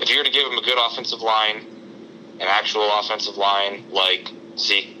 If you were to give him a good offensive line, an actual offensive line like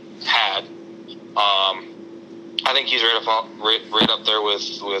Zeke had, I think he's right up there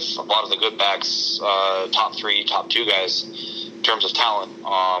with a lot of the good backs, top 3, top 2 guys in terms of talent.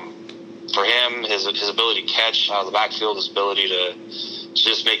 For him, his ability to catch out of the backfield, his ability to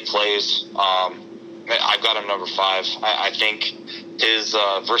just make plays, I've got him number 5. I think his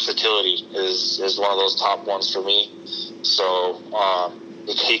versatility is one of those top ones for me. So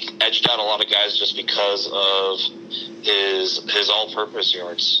he edged out a lot of guys just because of his all-purpose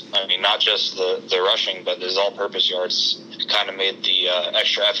yards. I mean, not just the rushing, but his all-purpose yards kind of made the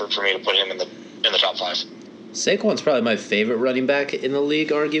extra effort for me to put him in the top 5. Saquon's probably my favorite running back in the league,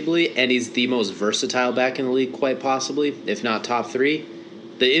 arguably, and he's the most versatile back in the league, quite possibly, if not top 3.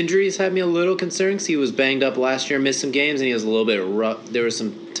 The injuries had me a little concerned because he was banged up last year, missed some games, and he was a little bit rough. There were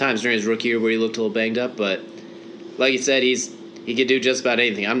some times during his rookie year where he looked a little banged up, but like you said, he could do just about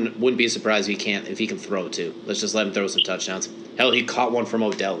anything. I wouldn't be surprised if he can throw too. Let's just let him throw some touchdowns. Hell, he caught one from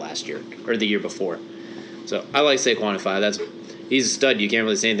Odell last year or the year before. So I like Saquon at 5. He's a stud. You can't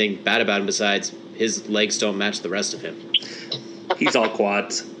really say anything bad about him besides his legs don't match the rest of him. He's all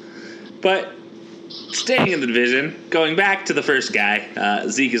quads. But staying in the division, going back to the first guy,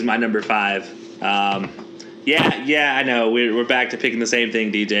 Zeke is my number 5. Yeah, I know we're back to picking the same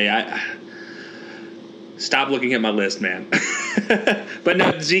thing, DJ. Stop looking at my list, man. But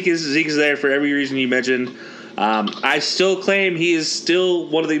no, Zeke is there for every reason you mentioned. I still claim he is still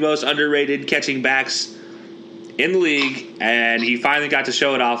one of the most underrated catching backs in the league, and he finally got to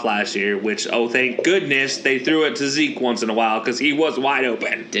show it off last year, which, oh, thank goodness they threw it to Zeke once in a while because he was wide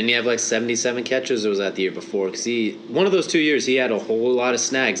open. Didn't he have like 77 catches, or was that the year before? Because one of those 2 years, he had a whole lot of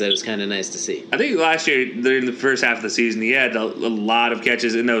snags that was kind of nice to see. I think last year, during the first half of the season, he had a lot of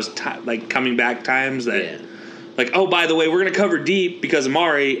catches in those coming back times that... Yeah. Like, oh, by the way, we're going to cover deep because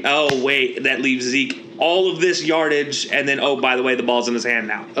Amari. Oh, wait, that leaves Zeke all of this yardage. And then, oh, by the way, the ball's in his hand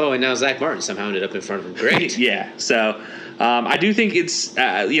now. Oh, and now Zach Martin somehow ended up in front of him. Great. Yeah. So I do think it's,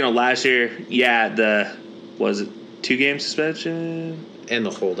 last year, was it 2-game suspension? And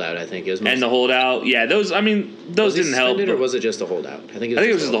the holdout, I think. And the holdout. Yeah, those didn't help. Or was it just a holdout? I think it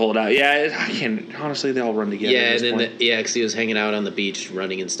was just a holdout. Yeah, I can't. Honestly, they all run together. Yeah, and then because he was hanging out on the beach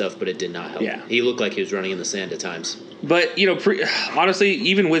running and stuff, but it did not help. Yeah. He looked like he was running in the sand at times. But, honestly,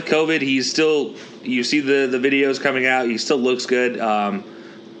 even with COVID, he's still, you see the videos coming out, he still looks good.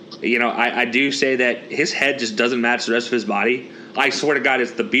 I do say that his head just doesn't match the rest of his body. I swear to God,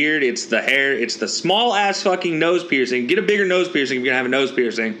 it's the beard, it's the hair, it's the small-ass fucking nose piercing. Get a bigger nose piercing if you're going to have a nose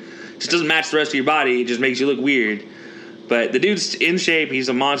piercing. It just doesn't match the rest of your body. It just makes you look weird. But the dude's in shape. He's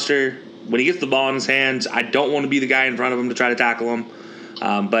a monster. When he gets the ball in his hands, I don't want to be the guy in front of him to try to tackle him.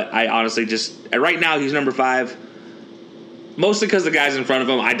 But I honestly right now, he's number 5. Mostly because the guy's in front of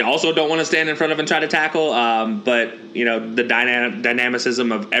him. I also don't want to stand in front of him and try to tackle. But, the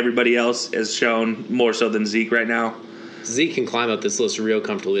dynamicism of everybody else is shown more so than Zeke right now. Zeke can climb up this list real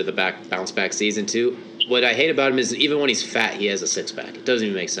comfortably at the bounce back season too. What I hate about him is even when he's fat, he has a 6-pack. It doesn't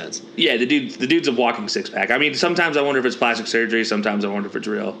even make sense. Yeah, the dude's a walking 6-pack. I mean, sometimes I wonder if it's plastic surgery. Sometimes I wonder if it's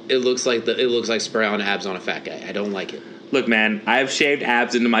real. It looks like spray on abs on a fat guy. I don't like it. Look, man, I've shaved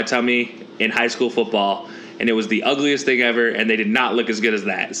abs into my tummy, in high school football, and it was the ugliest thing ever, and they did not look as good as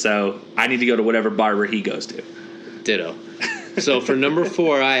that. So I need to go to whatever barber he goes to. Ditto. So for number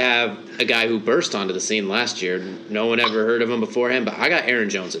 4, I have a guy who burst onto the scene last year. No one ever heard of him beforehand, but I got Aaron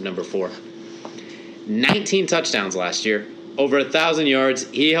Jones at number 4. 19 touchdowns last year, over 1,000 yards.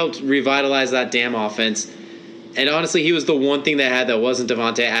 He helped revitalize that damn offense. And honestly, he was the one thing they had that wasn't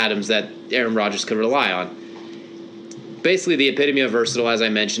Devontae Adams that Aaron Rodgers could rely on. Basically the epitome of versatile, as I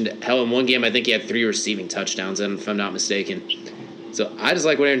mentioned. Hell, in one game, I think he had 3 receiving touchdowns, if I'm not mistaken. So I just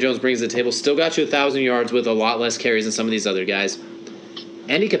like what Aaron Jones brings to the table. Still got you 1,000 yards with a lot less carries than some of these other guys.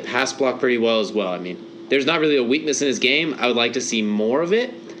 And he could pass block pretty well as well. I mean, there's not really a weakness in his game. I would like to see more of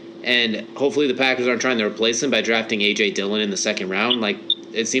it. And hopefully the Packers aren't trying to replace him by drafting A.J. Dillon in the second round. Like,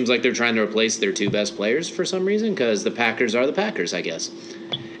 it seems like they're trying to replace their 2 best players for some reason because the Packers are the Packers, I guess.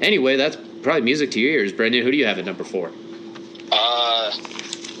 Anyway, that's probably music to your ears. Brendan, who do you have at number 4?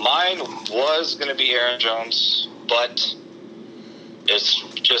 Mine was going to be Aaron Jones, but it's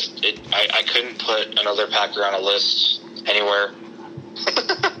just I couldn't put another Packer on a list anywhere.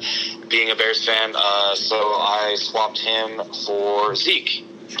 Being a Bears fan, so I swapped him for Zeke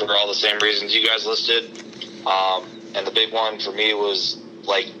for all the same reasons you guys listed. And the big one for me was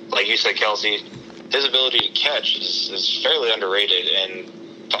like you said, Kelsey, his ability to catch is fairly underrated. And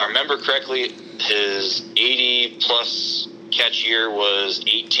if I remember correctly, his 80-plus catch year was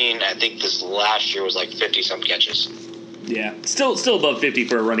 18. I think this last year was like 50-some catches. Yeah, still above 50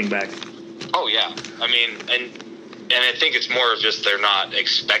 for a running back. Oh, yeah. I mean, and I think it's more of just they're not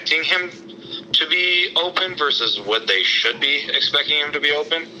expecting him to be open versus what they should be expecting him to be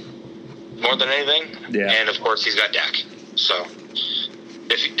open more than anything. Yeah. And, of course, he's got Dak. So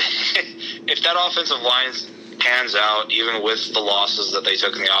if that offensive line pans out, even with the losses that they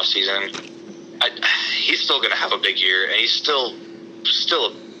took in the offseason, he's still going to have a big year, and he's still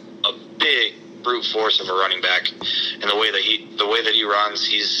a big brute force of a running back. And the way that he runs,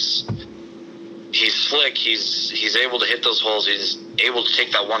 he's slick. He's able to hit those holes. He's able to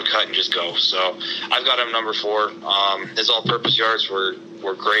take that one cut and just go. So I've got him number 4. His all-purpose yards were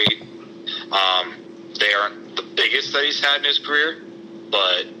great. They aren't the biggest that he's had in his career,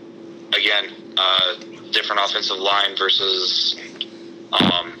 but again, different offensive line versus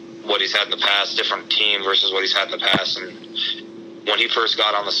what he's had in the past, different team versus what he's had in the past. And when he first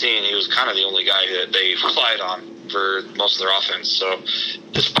got on the scene, he was kind of the only guy that they relied on for most of their offense. So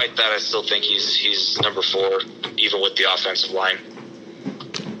despite that, I still think he's number 4, even with the offensive line.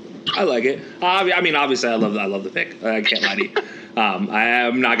 I like it. I mean, obviously, I love the pick. I can't lie to you.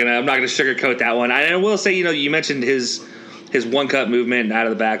 I'm not gonna sugarcoat that one. I will say, you mentioned his one cut movement out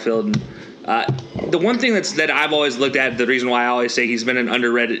of the backfield. And, the one thing that I've always looked at, the reason why I always say he's been an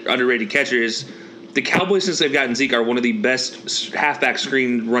underrated catcher is the Cowboys, since they've gotten Zeke, are one of the best halfback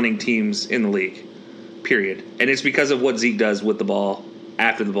screen running teams in the league. Period. And it's because of what Zeke does with the ball,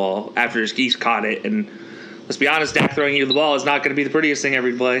 after he's caught it. And let's be honest, Dak throwing you the ball is not going to be the prettiest thing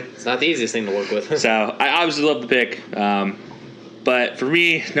every play. It's not the easiest thing to work with. So I obviously love the pick. But for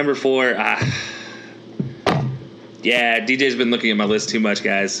me, number 4, DJ's been looking at my list too much,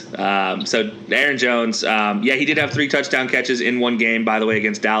 guys. So Aaron Jones, he did have 3 touchdown catches in one game, by the way,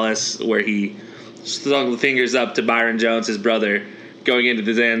 against Dallas, where he slung the fingers up to Byron Jones, his brother, going into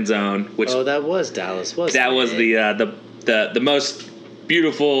the end zone. That was Dallas, wasn't it? That was the most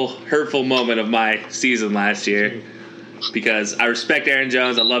beautiful, hurtful moment of my season last year. Because I respect Aaron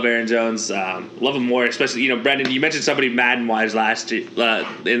Jones, I love Aaron Jones, love him more. Especially, Brendan, you mentioned somebody Madden-wise last year,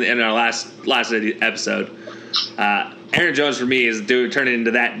 in our last episode. Aaron Jones for me is turning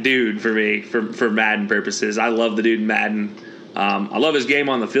into that dude for me for Madden purposes. I love the dude in Madden. I love his game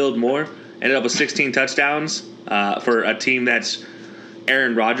on the field more. Ended up with 16 touchdowns for a team that's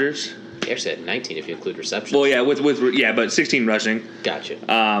Aaron Rodgers. You actually had 19 if you include receptions. Well, yeah, but 16 rushing. Gotcha.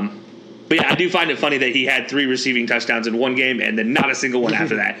 But yeah, I do find it funny that he had 3 receiving touchdowns in one game and then not a single one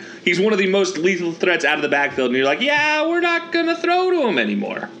after that. He's one of the most lethal threats out of the backfield, and you're like, yeah, we're not going to throw to him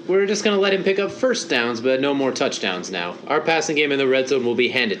anymore. We're just going to let him pick up first downs, but no more touchdowns now. Our passing game in the red zone will be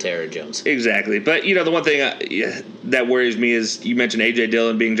handed to Aaron Jones. Exactly. But, the one thing that worries me is you mentioned A.J.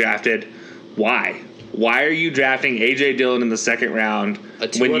 Dillon being drafted. Why? Why are you drafting A.J. Dillon in the second round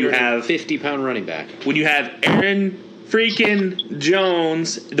when you have 50-pound running back? When you have Aaron freaking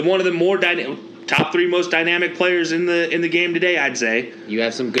Jones, one of the more top 3 most dynamic players in the game today, I'd say. You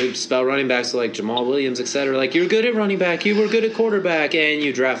have some good spell running backs like Jamal Williams, etc. Like, you're good at running back, you were good at quarterback, and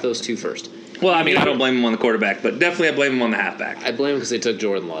you draft those 2 first. Well, I mean, I don't blame him on the quarterback, but definitely I blame him on the halfback. I blame him because they took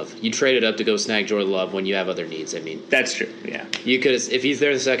Jordan Love. You traded up to go snag Jordan Love when you have other needs. I mean, that's true. Yeah, you could, if he's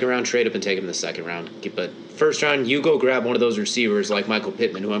there in the second round, trade up and take him in the second round. But first round, you go grab one of those receivers like Michael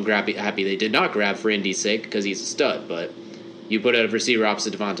Pittman, who I'm happy they did not grab for Indy's sake because he's a stud. But you put out a receiver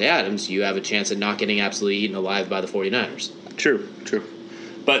opposite Devontae Adams, you have a chance of not getting absolutely eaten alive by the 49ers. True.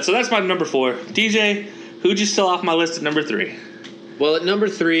 But so that's my number 4. DJ, who'd you still off my list at number 3? Well, at number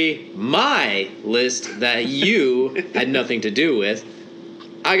 3, my list that you had nothing to do with,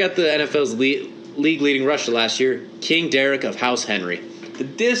 I got the NFL's league-leading rusher last year, King Derrick of House Henry. The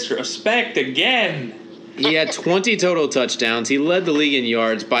disrespect again. He had 20 total touchdowns. He led the league in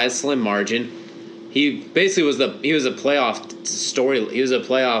yards by a slim margin. He basically was a playoff story. He was a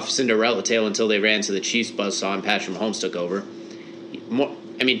playoff Cinderella tale until they ran to the Chiefs buzzsaw and Patrick Mahomes took over.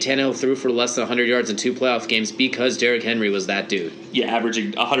 Tannehill threw for less than 100 yards in 2 playoff games because Derrick Henry was that dude. Yeah,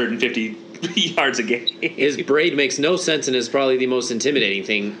 averaging 150 yards a game. His braid makes no sense and is probably the most intimidating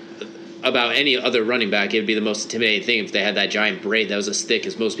thing about any other running back. It would be the most intimidating thing if they had that giant braid that was as thick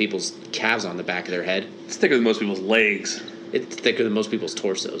as most people's calves on the back of their head. It's thicker than most people's legs. It's thicker than most people's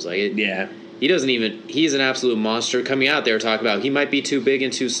torsos. Yeah. He's an absolute monster. Coming out there talking about he might be too big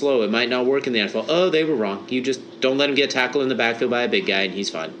and too slow. It might not work in the NFL. Oh, they were wrong. You just don't let him get tackled in the backfield by a big guy and he's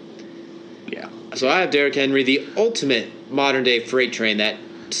fine. Yeah. So I have Derrick Henry, the ultimate modern-day freight train that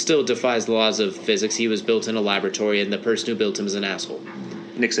still defies the laws of physics. He was built in a laboratory and the person who built him is an asshole.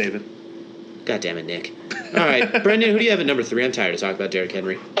 Nick Saban. God damn it, Nick. All right, Brendan, who do you have at number 3? I'm tired of talking about Derrick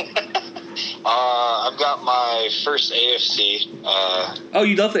Henry. I've got my first AFC.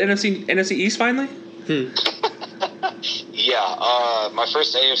 You left the NFC East finally? Yeah, my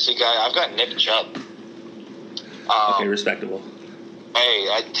first AFC guy. I've got Nick Chubb. Okay, respectable.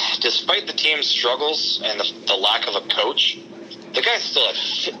 Hey, despite the team's struggles and the lack of a coach, the guy's still at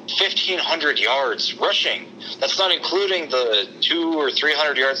 1,500 yards rushing. That's not including the 200 or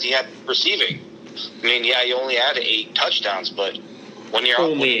 300 yards he had receiving. I mean, yeah, he only had 8 touchdowns, but when you're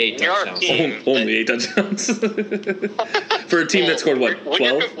only 8 touchdowns. Only 8 touchdowns for a team that scored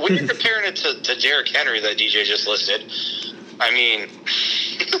 12. When you're comparing it to Derrick Henry that DJ just listed, I mean,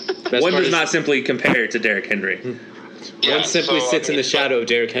 one does not simply compare to Derrick Henry. Yeah, one simply sits in the shadow of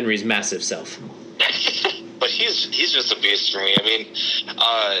Derrick Henry's massive self. But he's just a beast for me. I mean,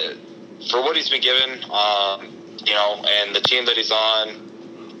 for what he's been given, and the team that he's on,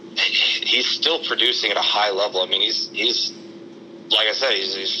 he's still producing at a high level. I mean, he's like I said,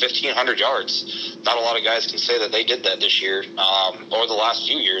 he's 1,500 yards. Not a lot of guys can say that they did that this year, or the last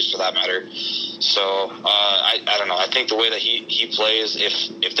few years for that matter. So I don't know. I think the way that he plays,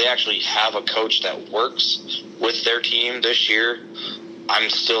 if they actually have a coach that works with their team this year, I'm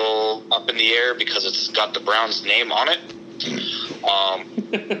still up in the air because it's got the Browns' name on it.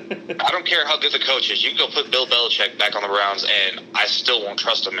 I don't care how good the coach is. You can go put Bill Belichick back on the Browns, and I still won't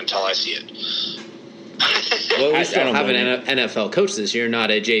trust him until I see it. Well, we still have an NFL coach this year, not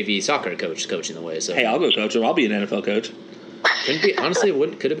a JV soccer coach coaching the way. So hey, I'll go coach him. I'll be an NFL coach. Couldn't be, honestly, it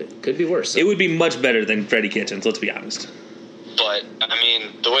wouldn't. Could be worse. So. It would be much better than Freddie Kitchens. Let's be honest. But I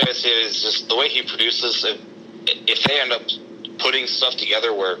mean, the way I see it is just the way he produces. If they end up putting stuff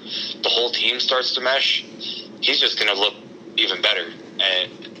together where the whole team starts to mesh, he's just going to look even better.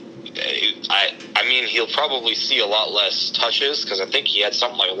 And I mean, he'll probably see a lot less touches because I think he had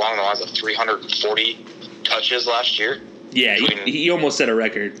something like along the lines of 340 touches last year. Yeah, he almost set a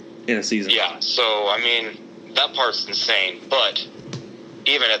record in a season. Yeah, so I mean, that part's insane. But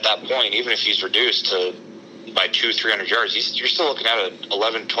even at that point, even if he's reduced to by 200-300 yards, you're still looking at an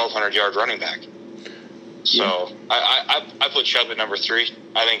 1,100-1,200 yard running back. So yeah. I put Chubb at number 3.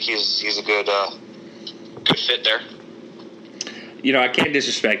 I think he's a good fit there. You know, I can't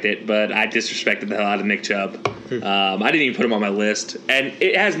disrespect it, but I disrespected the hell out of Nick Chubb. I didn't even put him on my list. And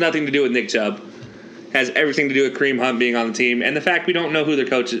it has nothing to do with Nick Chubb. It has everything to do with Kareem Hunt being on the team and the fact we don't know who their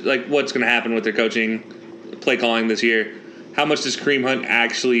coach is, like what's going to happen with their coaching, play calling this year. How much does Kareem Hunt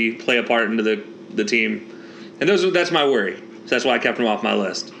actually play a part into the team? And that's my worry. So that's why I kept him off my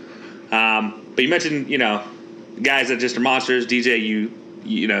list. But you mentioned, guys that just are monsters. DJ,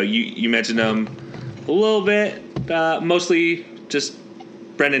 you mentioned them a little bit. Mostly just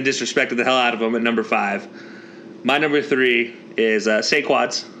Brendan disrespected the hell out of him at number 5. My number 3 is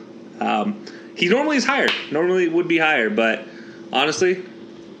Saquads. He normally is higher. Normally would be higher, but honestly,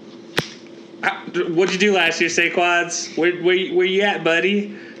 what'd you do last year, Saquads? Where you at,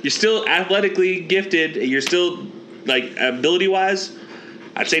 buddy? You're still athletically gifted. You're still, ability-wise,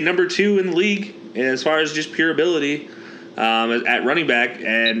 I'd say number 2 in the league as far as just pure ability at running back.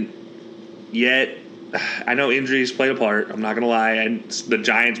 And yet, I know injuries played a part. I'm not going to lie. And the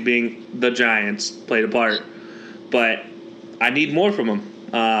Giants being the Giants played a part. But I need more from him.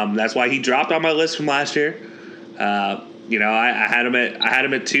 That's why he dropped on my list from last year. I had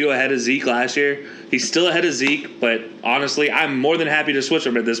him at 2 ahead of Zeke last year. He's still ahead of Zeke, but honestly, I'm more than happy to switch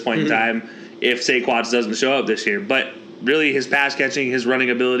him at this point in time if Saquon doesn't show up this year. But really, his pass catching, his running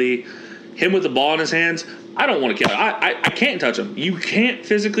ability, him with the ball in his hands, I don't want to kill him. I can't touch him. You can't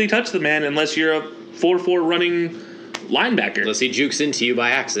physically touch the man unless you're a 4-4 running linebacker. Unless he jukes into you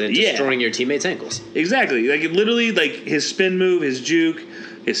by accident, destroying your teammates' ankles. Exactly. Literally, his spin move, his juke,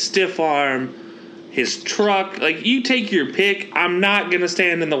 his stiff arm, his truck. You take your pick. I'm not going to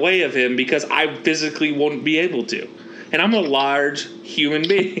stand in the way of him because I physically won't be able to. And I'm a large human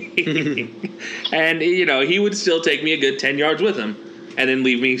being. And, he would still take me a good 10 yards with him and then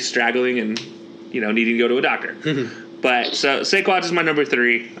leave me straggling and, needing to go to a doctor. But so Saquon is my number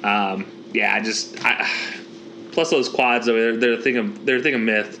 3. Plus those quads over there, they're a thing of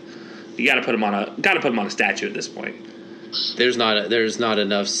myth. You got to put them on a statue at this point. There's not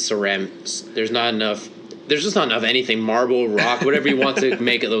enough ceramics. There's just not enough anything, marble, rock, whatever you want to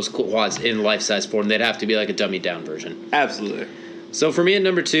make those quads in life-size form. They'd have to be like a dummied-down version. Absolutely. So for me at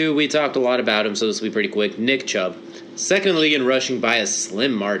number 2, we talked a lot about him, so this will be pretty quick. Nick Chubb. Second in the league in rushing by a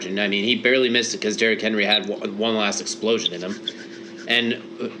slim margin. I mean, he barely missed it because Derrick Henry had one last explosion in him. And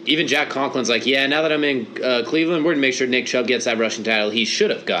even Jack Conklin's like, yeah, now that I'm in Cleveland, we're going to make sure Nick Chubb gets that rushing title he should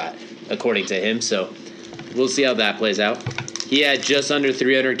have got, according to him. So we'll see how that plays out. He had just under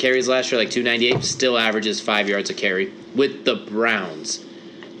 300 carries last year, 298, still averages 5 yards a carry with the Browns.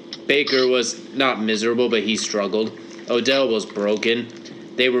 Baker was not miserable, but he struggled. Odell was broken.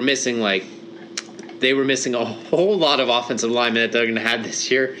 They were missing a whole lot of offensive linemen that they're going to have this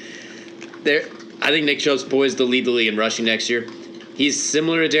year. I think Nick Chubb's poised to lead the league in rushing next year. He's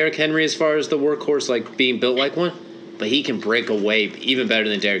similar to Derrick Henry as far as the workhorse, being built like one, but he can break away even better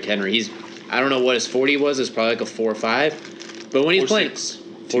than Derrick Henry. I don't know what his 40 was. It's probably a 4 or 5. But when he's playing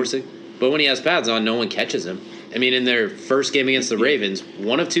 4-6, but when he has pads on, no one catches him. I mean, in their first game against the Ravens,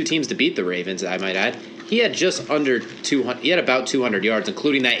 one of 2 teams to beat the Ravens, I might add, he had just under 200. He had about 200 yards,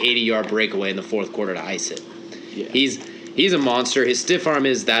 including that 80-yard breakaway in the fourth quarter to ice it. Yeah. He's a monster. His stiff arm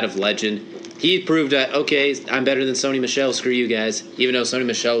is that of legend. He proved that, okay, I'm better than Sony Michel. Screw you guys. Even though Sony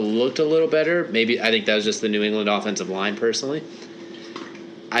Michel looked a little better, I think that was just the New England offensive line, personally.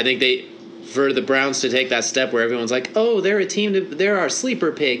 I think for the Browns to take that step where everyone's like, oh, they're a team, they're our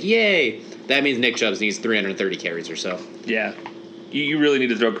sleeper pick, yay. That means Nick Chubb needs 330 carries or so. Yeah. You really need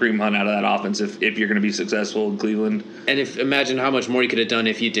to throw Kareem Hunt out of that offense if you're going to be successful in Cleveland. And imagine how much more you could have done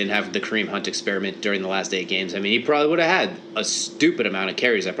if you didn't have the Kareem Hunt experiment during the last 8 games. I mean, he probably would have had a stupid amount of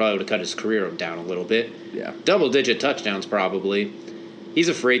carries. I probably would have cut his career down a little bit. Yeah. Double-digit touchdowns probably. He's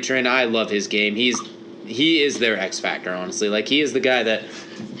a freight train. I love his game. He is their X factor, honestly. He's the guy that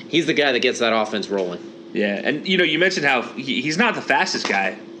gets that offense rolling. Yeah, and you mentioned how he's not the fastest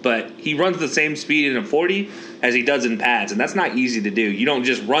guy, but he runs the same speed in a 40 as he does in pads, and that's not easy to do. You don't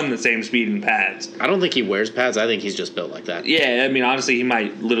just run the same speed in pads. I don't think he wears pads. I think he's just built like that. Yeah, I mean, honestly, he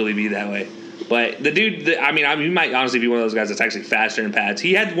might literally be that way. But the dude, he might honestly be one of those guys that's actually faster in pads.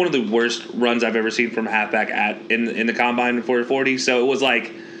 He had one of the worst runs I've ever seen from a halfback in the combine for 40. So it was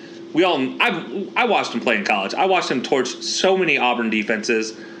like I watched him play in college. I watched him torch so many Auburn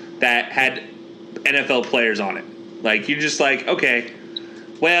defenses that had NFL players on it. You're just like, okay,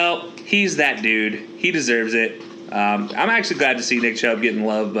 well, he's that dude. He deserves it. I'm actually glad to see Nick Chubb getting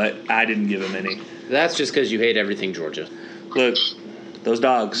love, but I didn't give him any. That's just because you hate everything Georgia. Look, those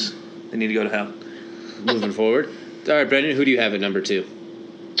dogs, they need to go to hell. Moving forward. All right, Brendan, who do you have at number 2?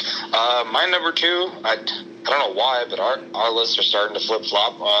 My number 2, I don't know why, but our lists are starting to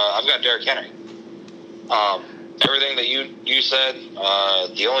flip-flop. I've got Derrick Henry. Everything that you said,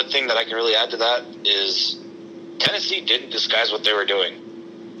 the only thing that I can really add to that is Tennessee didn't disguise what they were doing.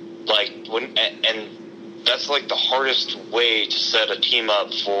 And that's the hardest way to set a team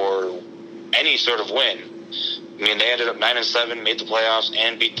up for any sort of win. I mean, they ended up 9-7, made the playoffs,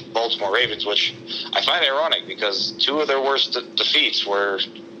 and beat the Baltimore Ravens, which I find ironic because 2 of their worst defeats were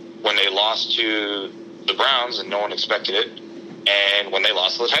when they lost to the Browns and no one expected it, and when they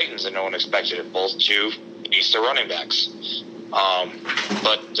lost to the Titans and no one expected it, both 2 Easter running backs.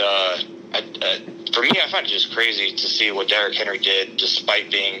 For me, I find it just crazy to see what Derrick Henry did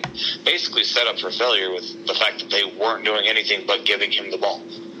despite being basically set up for failure with the fact that they weren't doing anything but giving him the ball.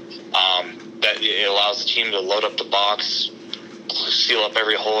 That it allows the team to load up the box, seal up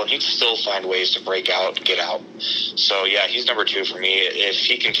every hole, and he'd still find ways to break out, get out. So, yeah, he's number 2 for me. If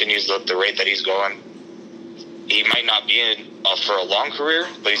he continues the rate that he's going, he might not be in for a long career,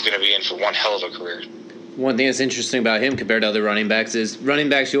 but he's going to be in for one hell of a career. One thing that's interesting about him compared to other running backs is running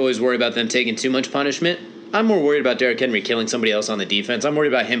backs, you always worry about them taking too much punishment. I'm more worried about Derrick Henry killing somebody else on the defense. I'm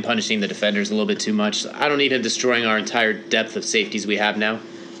worried about him punishing the defenders a little bit too much. I don't need him destroying our entire depth of safeties we have now,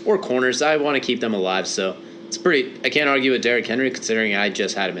 or corners. I want to keep them alive, so it's I can't argue with Derrick Henry considering I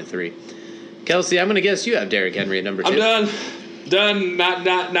just had him at 3. Kelsey, I'm going to guess you have Derrick Henry at number 2. I'm done.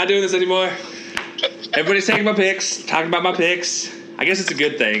 Not doing this anymore. Everybody's taking my picks, talking about my picks. I guess it's a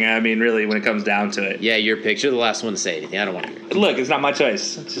good thing. I mean, really, when it comes down to it. Yeah, your picks. You're the last one to say anything. I don't want to hear it. Look, it's not my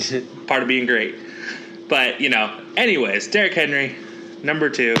choice. It's just part of being great. But, anyways, Derrick Henry, number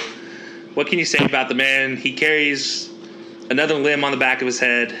 2. What can you say about the man? He carries another limb on the back of his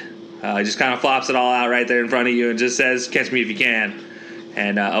head. He just kind of flops it all out right there in front of you and just says, catch me if you can.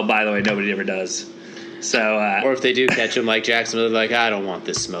 And, oh, by the way, nobody ever does. So, or if they do catch him like Jacksonville, they're like, I don't want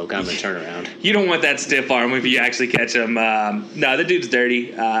this smoke. I'm going to turn around. You don't want that stiff arm if you actually catch him. No, the dude's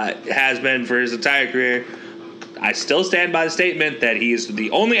dirty. Has been for his entire career. I still stand by the statement that he is the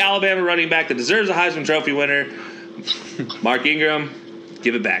only Alabama running back that deserves a Heisman Trophy winner. Mark Ingram,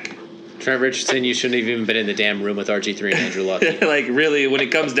 give it back. Trent Richardson, you shouldn't have even been in the damn room with RG3 and Andrew Luck. Like, really, when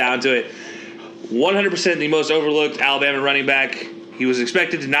it comes down to it, 100% the most overlooked Alabama running back. He was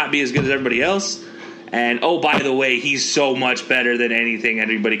expected to not be as good as everybody else. And, oh, by the way, he's so much better than anything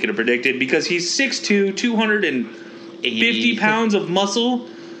anybody could have predicted because he's 6'2", 250 pounds of muscle.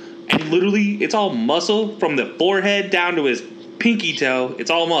 And literally, it's all muscle from the forehead down to his pinky toe. It's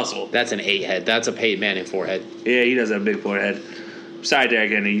all muscle. That's an 8 head. That's a Peyton Manning forehead. Yeah, he does have a big forehead. Sorry,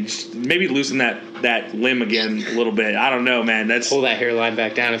 Derrick Henry. Maybe loosen that limb again a little bit. I don't know, man. Pull that hairline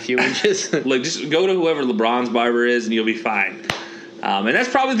back down a few inches. Look, just go to whoever LeBron's barber is, and you'll be fine. And that's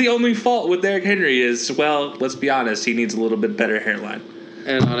probably the only fault with Derrick Henry is, well, let's be honest, he needs a little bit better hairline.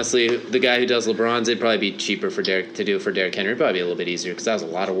 And honestly, the guy who does LeBron's, it'd probably be cheaper to do for Derrick Henry. It'd probably be a little bit easier because that was a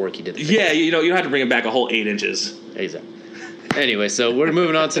lot of work he did. Yeah, you don't have to bring him back a whole 8 inches. Exactly. Anyway, so we're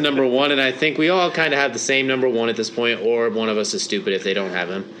moving on to number 1, and I think we all kind of have the same number 1 at this point, or one of us is stupid if they don't have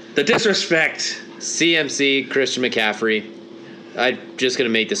him. The disrespect. CMC, Christian McCaffrey. I'm just going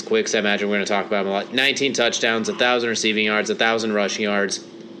to make this quick because I imagine we're going to talk about him a lot. 19 touchdowns, 1,000 receiving yards, 1,000 rushing yards.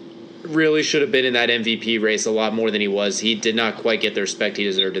 Really should have been in that MVP race a lot more than he was. He did not quite get the respect he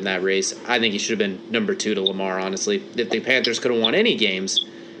deserved in that race. I think he should have been number 2 to Lamar, honestly. If the Panthers could have won any games,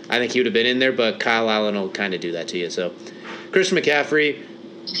 I think he would have been in there, but Kyle Allen will kind of do that to you. So, Christian McCaffrey,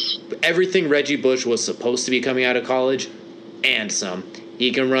 everything Reggie Bush was supposed to be coming out of college, and some.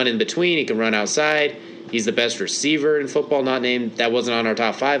 He can run in between. He can run outside. He's the best receiver in football, not named. That wasn't on our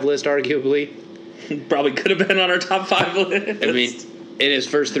top 5 list, arguably. Probably could have been on our top 5 list. I mean, in his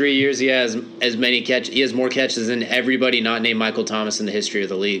first 3 years, he has He has more catches than everybody not named Michael Thomas in the history of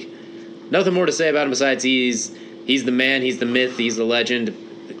the league. Nothing more to say about him besides he's the man, he's the myth, he's the legend.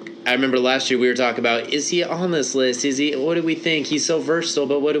 I remember last year we were talking about, is he on this list? What do we think? He's so versatile,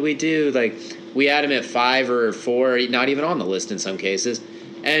 but what do we do? Like, we had him at 5 or 4, not even on the list in some cases.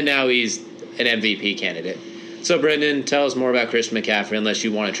 And now he's an MVP candidate. So, Brendan, tell us more about Christian McCaffrey, unless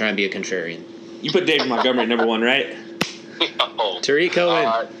you want to try and be a contrarian. You put David Montgomery at number 1, right? No. Tariq Cohen.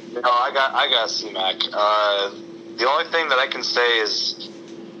 No, I got C-Mac. The only thing that I can say is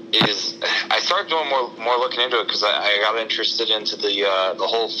I started doing more looking into it because I got interested into the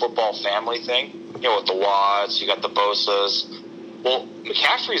whole football family thing. With the Watts, you got the Bosas. Well,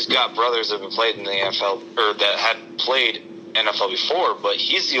 McCaffrey's got brothers that have played in the NFL or that had played NFL before, but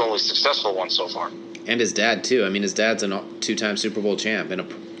he's the only successful one so far. And his dad too. I mean, his dad's a 2-time Super Bowl champ.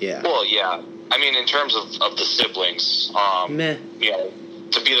 Yeah. Well, yeah. I mean, in terms of the siblings, Meh.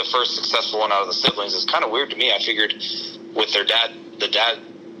 To be the first successful one out of the siblings is kind of weird to me. I figured with their dad, the dad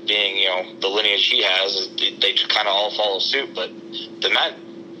being, the lineage he has, they kind of all follow suit. But the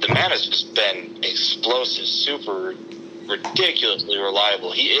man has just been explosive, super ridiculously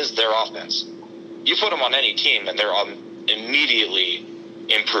reliable. He is their offense. You put him on any team, and they're immediately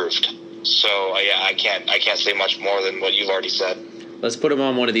improved. So I can't say much more than what you've already said. Let's put him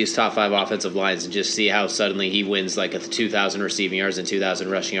on one of these top 5 offensive lines and just see how suddenly he wins like 2,000 receiving yards and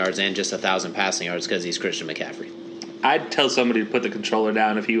 2,000 rushing yards and just 1,000 passing yards because he's Christian McCaffrey. I'd tell somebody to put the controller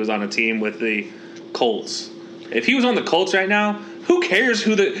down if he was on a team with the Colts. If he was on the Colts right now, who cares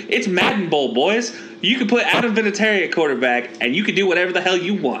it's Madden Bowl, boys. You could put Adam Vinatieri at quarterback, and you could do whatever the hell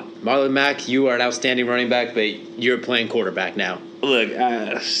you want. Marlon Mack, you are an outstanding running back, but you're playing quarterback now. Look,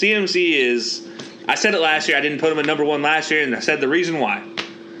 CMC is... I said it last year. I didn't put him at number 1 last year, and I said the reason why.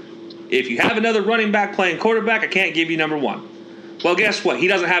 If you have another running back playing quarterback, I can't give you number 1. Well, guess what? He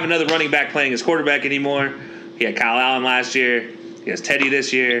doesn't have another running back playing his quarterback anymore. He had Kyle Allen last year. He has Teddy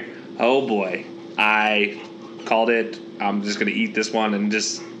this year. Oh, boy. I called it. I'm just going to eat this one and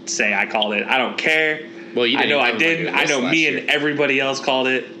just say I called it. I don't care. Well, you didn't. I didn't. I know me and everybody else called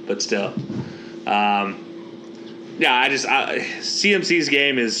it, but still. CMC's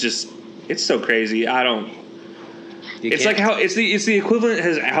game is just, it's so crazy. It's like how it's the equivalent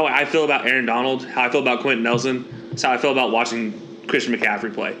as how I feel about Aaron Donald, how I feel about Quentin Nelson. It's how I feel about watching Christian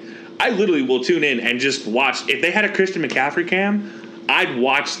McCaffrey play. I literally will tune in and just watch. If they had a Christian McCaffrey cam, I'd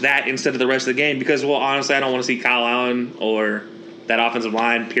watch that instead of the rest of the game because, well, honestly, I don't want to see Kyle Allen or that offensive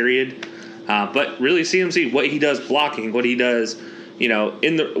line, period. But really, CMC, what he does blocking, what he does,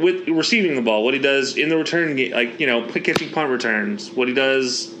 with receiving the ball, what he does in the return game, catching punt returns, what he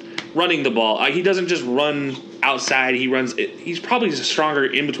does running the ball. He doesn't just run outside. He's probably stronger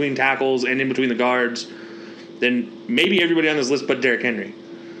in between tackles and in between the guards than maybe everybody on this list but Derrick Henry.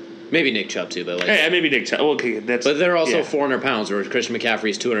 Maybe Nick Chubb, too, but yeah, maybe Nick Chubb. Okay, but they're also 400 pounds, whereas Christian McCaffrey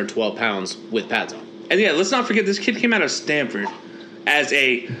is 212 pounds with pads on. And yeah, let's not forget this kid came out of Stanford as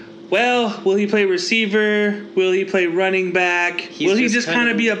will he play receiver? Will he play running back? Will he just kind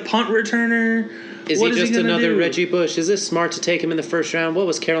of be a punt returner? Is he just another Reggie Bush? Is it smart to take him in the first round? What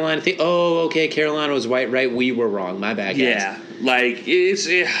was Carolina think? Oh, okay, Carolina was right. We were wrong. My bad, guys. Yeah,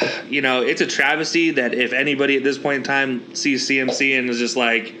 it's a travesty that if anybody at this point in time sees CMC and is just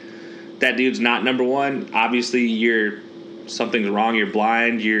like, that dude's not number one, obviously something's wrong. You're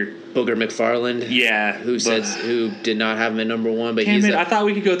blind. You're Booger McFarland. Yeah, who did not have him at number one, but I thought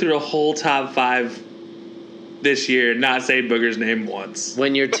we could go through the whole top 5 this year and not say Booger's name once.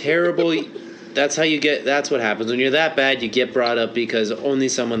 When you're terrible. That's what happens. When you're that bad, you get brought up because only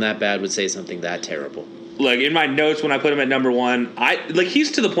someone that bad would say something that terrible. Look, in my notes when I put him at number 1,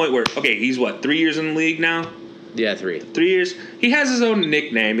 he's to the point where, okay, he's 3 years in the league now? Yeah, 3. 3 years. He has his own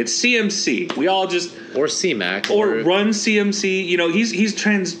nickname. It's CMC. We all just... Or CMAC. Or Run CMC. He's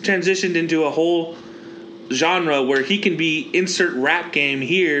transitioned into a whole genre where he can be insert rap game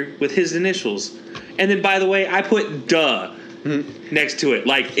here with his initials. And then, by the way, I put duh next to it.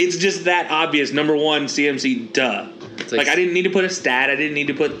 It's just that obvious. Number 1, CMC, duh. I didn't need to put a stat. I didn't need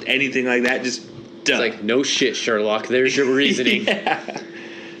to put anything like that. Just duh. It's no shit, Sherlock. There's your reasoning. Yeah.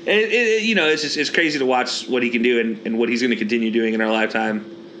 It's crazy to watch what he can do and what he's going to continue doing in our lifetime.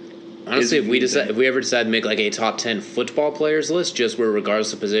 Honestly, if we ever decide to make a top 10 football players list, just where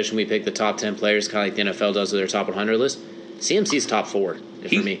regardless of position we pick the top 10 players, kind of like the NFL does with their top 100 list, CMC's top 4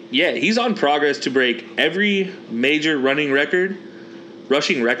 for me. Yeah, he's on progress to break every major rushing record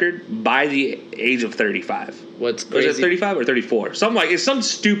by the age of 35. What's crazy? Was it 35 or 34? It's something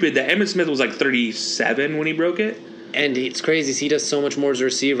stupid that Emmitt Smith was 37 when he broke it. And it's crazy. He does so much more as a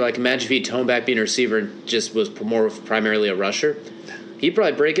receiver. Imagine if he'd toned back being a receiver and just was more primarily a rusher. He'd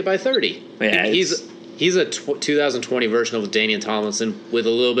probably break it by 30. Yeah, he's a 2020 version of Daniel Tomlinson with a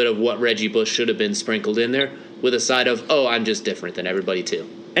little bit of what Reggie Bush should have been sprinkled in there, with a side of, I'm just different than everybody too.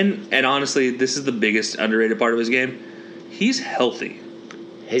 And honestly, this is the biggest underrated part of his game. He's healthy.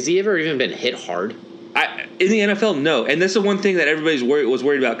 Has he ever even been hit hard? In the NFL, no. And that's the one thing that everybody was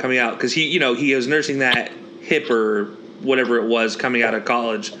worried about coming out because he was nursing that hip or whatever it was coming out of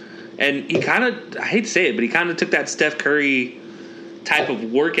college. And he kind of, I hate to say it, but he kind of took that Steph Curry type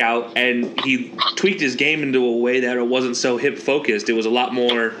of workout and he tweaked his game into a way that it wasn't so hip focused. It was a lot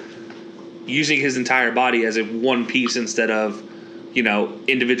more using his entire body as a one piece instead of,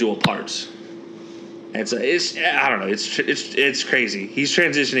 individual parts. It's I don't know. It's crazy. He's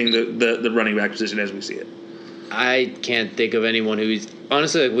transitioning the running back position as we see it. I can't think of anyone who's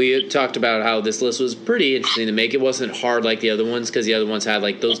honestly. We talked about how this list was pretty interesting to make. It wasn't hard like the other ones because the other ones had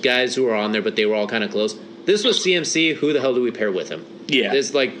those guys who were on there, but they were all kind of close. This was CMC. Who the hell do we pair with him? Yeah,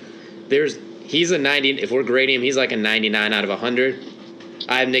 he's a 90. If we're grading him, he's a 99 out of 100.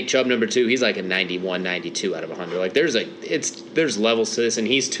 I have Nick Chubb number 2. He's a 91, 92 out of 100. There's levels to this, and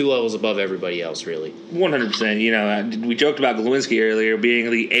he's 2 levels above everybody else, really. 100%. We joked about Glowinski earlier being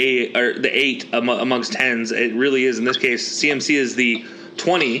the 8 amongst 10s. It really is in this case. CMC is the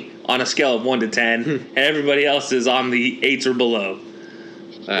 20 on a scale of 1 to 10, and everybody else is on the 8s or below.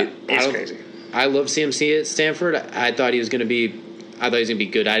 It's crazy. I love CMC at Stanford. I thought he was going to be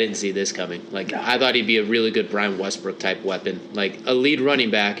good. I didn't see this coming. I thought he'd be a really good Brian Westbrook type weapon, a lead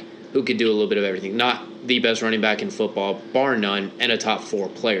running back who could do a little bit of everything. Not the best running back in football, bar none, and a top 4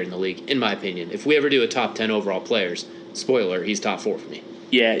 player in the league, in my opinion. If we ever do a top 10 overall players, spoiler, he's top 4 for me.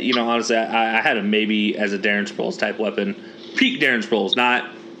 Yeah, honestly, I had him maybe as a Darren Sproles type weapon. Peak Darren Sproles, not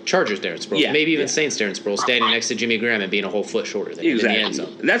Chargers Darren Sproles. Yeah, maybe even Saints Darren Sproles, standing next to Jimmy Graham and being a whole foot shorter than him in the end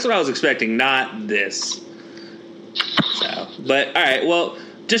zone. That's what I was expecting, not this. So, But, all right, well,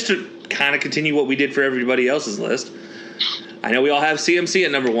 just to kind of continue what we did for everybody else's list, I know we all have CMC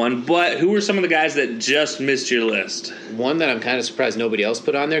at number 1, but who were some of the guys that just missed your list? One that I'm kind of surprised nobody else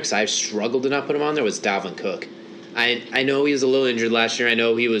put on there, because I struggled to not put him on there, was Dalvin Cook. I know he was a little injured last year. I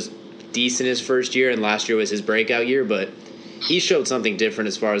know he was decent his first year, and last year was his breakout year, but he showed something different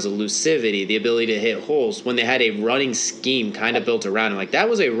as far as elusivity, the ability to hit holes when they had a running scheme kind of built around him. Like, that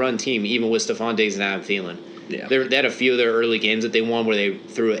was a run team, even with Stephon Diggs and Adam Thielen. Yeah. They had a few of their early games that they won where they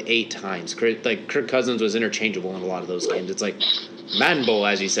threw it 8 times. Like, Kirk Cousins was interchangeable in a lot of those games. It's like Madden Bowl,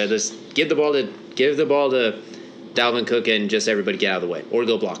 as you said. Just give the ball to Dalvin Cook and just everybody get out of the way, or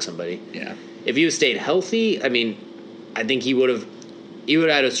go block somebody. Yeah. If he stayed healthy, I mean, I think he would have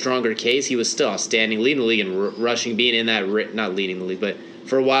had a stronger case. He was still outstanding, leading the league in rushing, being in that not leading the league, but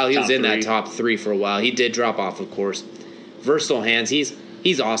for a while he was in that top 3 for a while. He did drop off, of course. Versatile hands.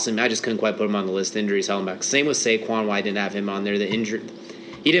 He's awesome. I just couldn't quite put him on the list. Injuries held him back. Same with Saquon. Why I didn't have him on there?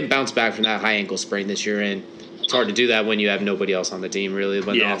 He didn't bounce back from that high ankle sprain this year, and it's hard to do that when you have nobody else on the team, really,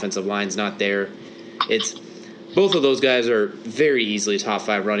 when the offensive line's not there. Both of those guys are very easily top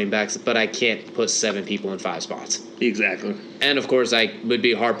 5 running backs, but I can't put 7 people in 5 spots. Exactly. And, of course, I would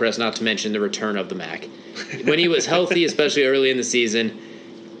be hard-pressed not to mention the return of the Mac. When he was healthy, especially early in the season,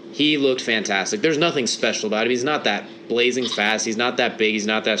 he looked fantastic. There's nothing special about him. He's not that blazing fast. He's not that big. He's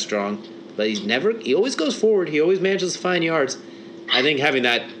not that strong. But he always goes forward. He always manages to find yards. I think having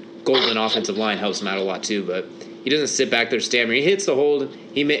that golden offensive line helps him out a lot, too. But he doesn't sit back there stammering. He hits the holes.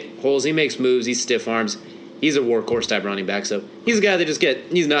 He makes moves. He stiff arms. He's a workhorse type running back, so he's a guy that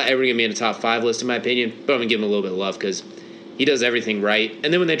he's not ever going to be in a top 5 list in my opinion, but I'm going to give him a little bit of love because he does everything right.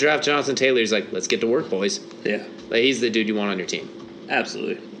 And then when they draft Jonathan Taylor, he's like, let's get to work, boys. Yeah. Like, he's the dude you want on your team.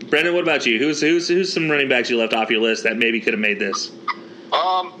 Absolutely. Brendan, what about you? Who's some running backs you left off your list that maybe could have made this?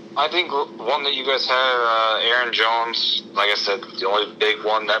 I think one that you guys had, Aaron Jones. Like I said, the only big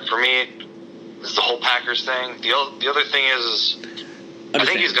one that for me is the whole Packers thing. The other thing is I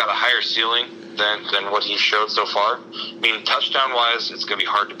think he's got a higher ceiling than what he showed so far. I mean, touchdown-wise, it's going to be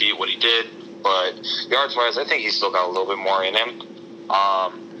hard to beat what he did, but yards-wise, I think he's still got a little bit more in him.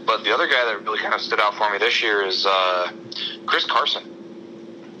 But the other guy that really kind of stood out for me this year is Chris Carson.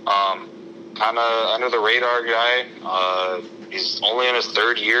 Kind of under-the-radar guy. He's only in his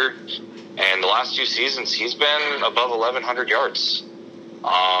 3rd year, and the last 2 seasons, he's been above 1,100 yards.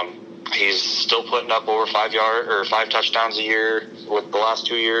 He's still putting up over 5 touchdowns a year with the last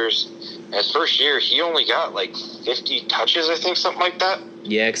 2 years. And his first year, he only got like 50 touches, I think, something like that.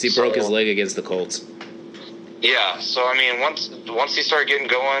 Yeah, because he broke his leg against the Colts. Yeah, so I mean, once he started getting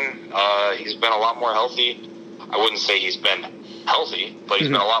going, he's been a lot more healthy. I wouldn't say he's been healthy, but he's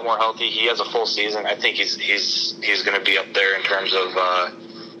been a lot more healthy. He has a full season. I think he's going to be up there in terms of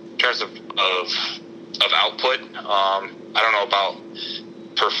output. I don't know about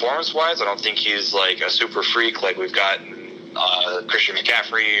performance-wise. I don't think he's like a super freak like we've got Christian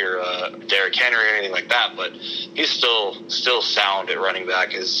McCaffrey or Derrick Henry or anything like that, but he's still sound at running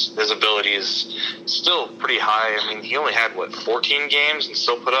back. His ability is still pretty high. I mean, he only had 14 games and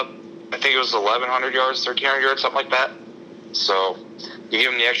still put up, I think it was 1,100 yards, 1,300 yards, something like that. So you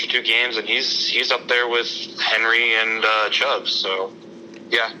give him the extra 2 games, and he's up there with Henry and Chubb. So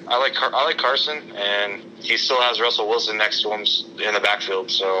yeah, I like Carson, and he still has Russell Wilson next to him in the backfield,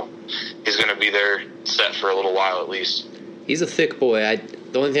 so he's going to be there set for a little while at least. He's a thick boy.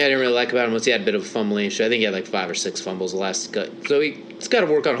 The only thing I didn't really like about him was he had a bit of a fumbling issue. I think he had like 5 or 6 fumbles the last cut. So he's got to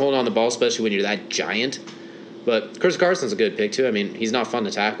work on holding on the ball, especially when you're that giant. But Chris Carson's a good pick, too. I mean, he's not fun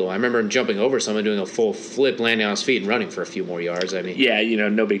to tackle. I remember him jumping over someone, doing a full flip, landing on his feet, and running for a few more yards. I mean, yeah,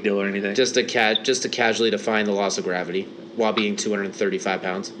 no big deal or anything. Just to casually define the loss of gravity while being 235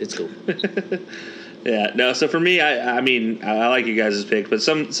 pounds. It's cool. Yeah, no, so for me, I mean, I like you guys' pick, but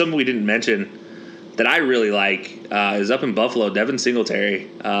some we didn't mention that I really like is up in Buffalo, Devin Singletary.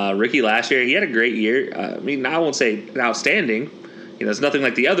 Rookie last year, he had a great year. I mean, I won't say outstanding. It's nothing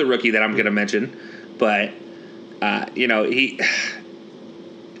like the other rookie that I'm going to mention, but he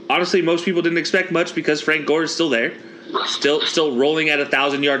honestly, most people didn't expect much because Frank Gore is still there, still rolling at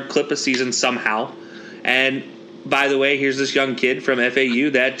 1,000-yard clip a season somehow. And by the way, here's this young kid from FAU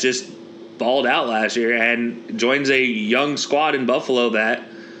that just balled out last year and joins a young squad in Buffalo that,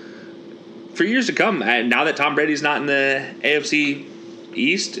 for years to come, now that Tom Brady's not in the AFC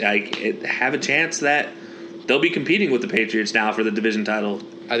East, have a chance that they'll be competing with the Patriots now for the division title.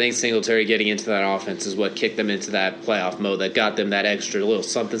 I think Singletary getting into that offense is what kicked them into that playoff mode, that got them that extra little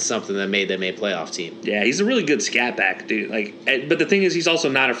something that made them a playoff team. Yeah, he's a really good scat back, dude. But the thing is, he's also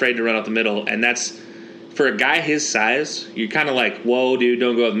not afraid to run out the middle, and that's for a guy his size, you're kind of like, whoa, dude,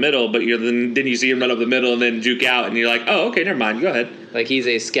 don't go up the middle. But then you see him run up the middle and then juke out, and you're like, oh, okay, never mind, go ahead. Like, he's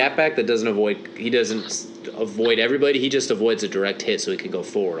a scat back that doesn't avoid everybody. He just avoids a direct hit so he can go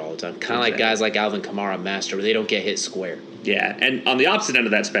forward all the time. Kind of like guys like Alvin Kamara, Master, where they don't get hit square. Yeah, and on the opposite end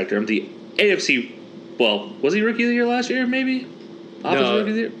of that spectrum, the AFC, well, was he Rookie of the Year last year, maybe? No,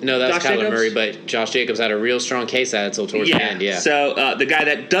 that's Kyler Murray, but Josh Jacobs had a real strong case at it until towards the end, So the guy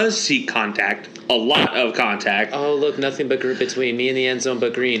that does seek contact, a lot of contact. Oh, look, nothing but between me and the end zone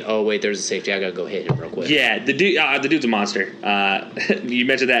but green. Oh, wait, there's a safety. I got to go hit him real quick. Yeah, the dude's a monster. You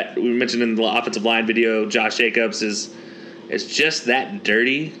mentioned that. We mentioned in the offensive line video, Josh Jacobs is just that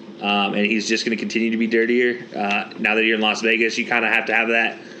dirty, and he's just going to continue to be dirtier. Now that you're in Las Vegas, you kind of have to have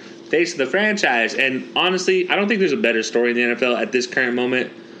that face of the franchise. And honestly, I don't think there's a better story in the NFL at this current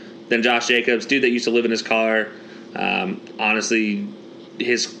moment than Josh Jacobs, dude that used to live in his car. Honestly,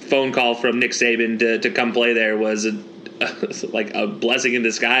 his phone call from Nick Saban to come play there was like a blessing in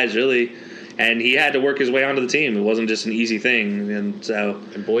disguise, really. And he had to work his way onto the team. It wasn't just an easy thing.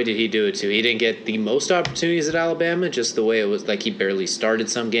 And boy, did he do it, too. He didn't get the most opportunities at Alabama, just the way it was. Like, he barely started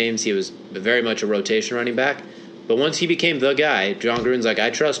some games. He was very much a rotation running back. But once he became the guy, John Gruden's like, I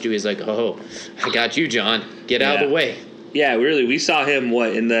trust you. He's like, oh, I got you, John. Get out of the way. Yeah, really. We saw him,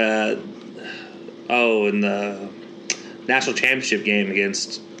 in the national championship game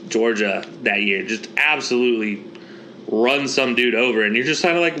against Georgia that year. Just absolutely run some dude over. And you're just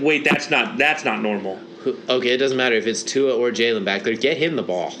kind of like, wait, that's not normal. Okay, it doesn't matter if it's Tua or Jalen back there. Get him the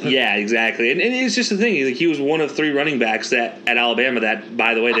ball. Yeah, exactly. And it's just the thing. He was one of 3 running backs at Alabama that,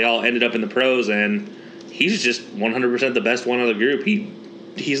 by the way, they all ended up in the pros, and he's just 100% the best one of the group.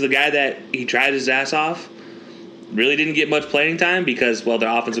 He's the guy that he tried his ass off. Really didn't get much playing time because, well, their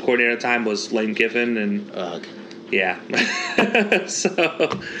offensive coordinator at the time was Lane Kiffin, and yeah.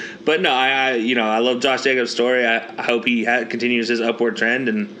 But no, I love Josh Jacobs' story. I hope he continues his upward trend,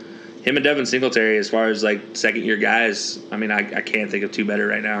 and him and Devin Singletary, as far as like second year guys, I mean, I can't think of 2 better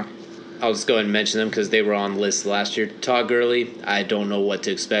right now. I'll just go ahead and mention them because they were on the list last year. Todd Gurley, I don't know what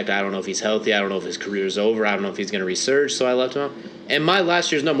to expect. I don't know if he's healthy. I don't know if his career's over. I don't know if he's going to resurge, so I left him out. And my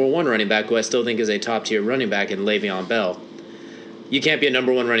last year's number 1 running back, who I still think is a top-tier running back, in Le'Veon Bell. You can't be a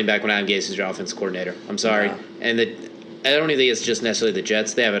number 1 running back when Adam Gase is your offensive coordinator. I'm sorry. Yeah. And I don't even think it's just necessarily the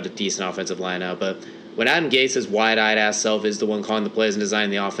Jets. They have a decent offensive line now, but when Adam Gase's wide-eyed ass self is the one calling the plays and designing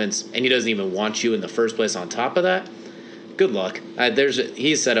the offense, and he doesn't even want you in the first place on top of that, good luck.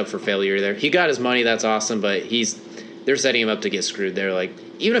 He's set up for failure there. He got his money, that's awesome, but they're setting him up to get screwed there. Like,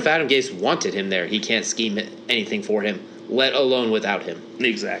 even if Adam Gase wanted him there, he can't scheme anything for him, let alone without him.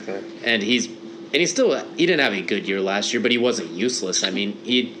 Exactly. And he didn't have a good year last year, but he wasn't useless. I mean,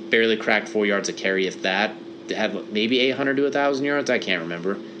 he barely cracked 4 yards a carry, if that. Had maybe 800 to 1,000 yards. I can't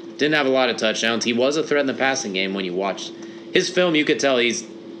remember. Didn't have a lot of touchdowns. He was a threat in the passing game. When you watched his film, you could tell he's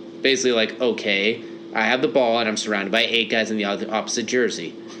basically like, okay, I have the ball and I'm surrounded by 8 guys in the opposite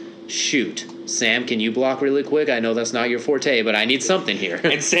jersey. Shoot. Sam, can you block really quick? I know that's not your forte, but I need something here.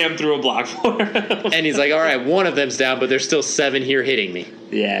 And Sam threw a block for him. And he's like, all right, one of them's down, but there's still 7 here hitting me.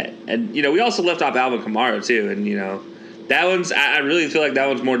 Yeah. And, we also left off Alvin Kamara, too. And, that one's, I really feel like that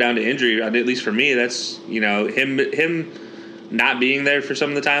one's more down to injury, at least for me. That's, him not being there for some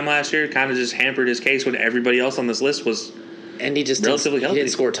of the time last year kind of just hampered his case when everybody else on this list was and he just relatively healthy. He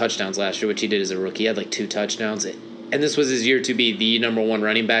didn't score touchdowns last year, which he did as a rookie. He had like 2 touchdowns. And this was his year to be the number 1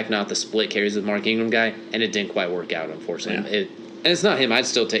 running back, not the split carries with Mark Ingram guy. And it didn't quite work out, unfortunately. Yeah. And it's not him.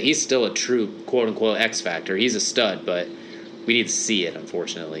 He's still a true quote-unquote X factor. He's a stud, but we need to see it,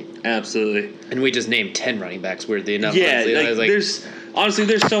 unfortunately. Absolutely. And we just named 10 running backs, weirdly enough. Yeah, there's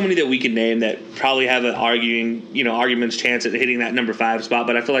so many that we could name that probably have an argument's chance at hitting that number 5 spot,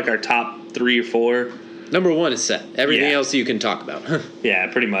 but I feel like our top 3 or 4. Number 1 is set. Everything else you can talk about.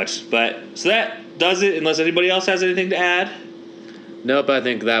 Yeah, pretty much. But so that does it, unless anybody else has anything to add. Nope, I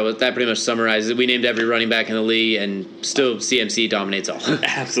think that pretty much summarizes it. We named every running back in the league, and still CMC dominates all.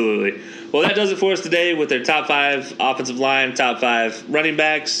 Absolutely. Well, that does it for us today with their top 5 offensive line, top 5 running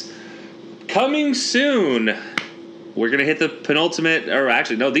backs. Coming soon, we're going to hit the penultimate, or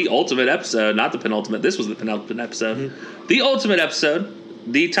actually, no, the ultimate episode, not the penultimate. This was the penultimate episode. Mm-hmm. The ultimate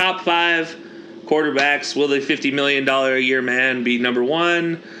episode, the top 5 quarterbacks. Will the $50 million a year man be number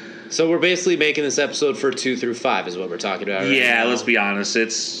 1? So we're basically making this episode for 2 through 5 is what we're talking about right now. Let's be honest.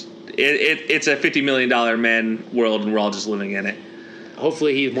 It's a $50 million man world, and we're all just living in it.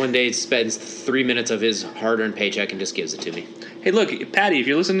 Hopefully he one day spends 3 minutes of his hard-earned paycheck and just gives it to me. Hey, look, Patty, if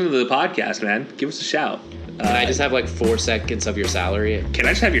you're listening to the podcast, man, give us a shout. Can I just have like 4 seconds of your salary? Can I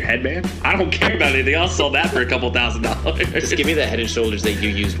just have your headband? I don't care about anything. I'll sell that for a couple $1,000s. Just give me the Head and Shoulders that you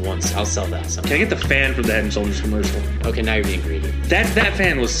used once. I'll sell that sometime. Can I get the fan from the Head and Shoulders commercial? Okay, now you're being greedy. That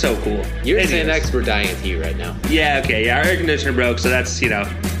fan was so cool. You're saying we're dying of heat right now. Yeah, okay. Yeah, our air conditioner broke, so that's,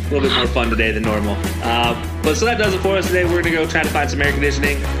 a little bit more fun today than normal. But so that does it for us today. We're going to go try to find some air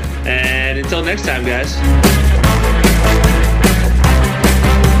conditioning. And until next time, guys.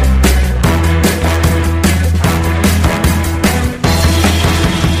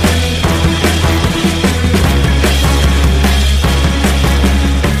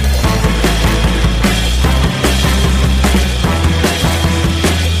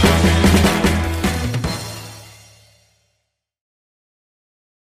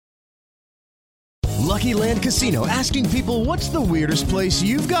 Lucky Land Casino, asking people, what's the weirdest place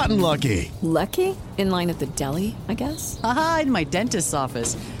you've gotten lucky? Lucky? In line at the deli, I guess? Aha, in my dentist's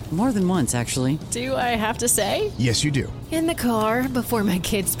office. More than once, actually. Do I have to say? Yes, you do. In the car before my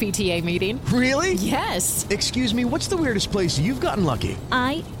kids' PTA meeting. Really? Yes. Excuse me, what's the weirdest place you've gotten lucky?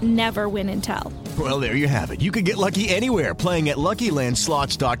 I never win and tell. Well, there you have it. You can get lucky anywhere, playing at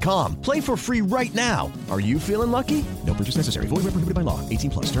LuckyLandSlots.com. Play for free right now. Are you feeling lucky? No purchase necessary. Void where prohibited by law.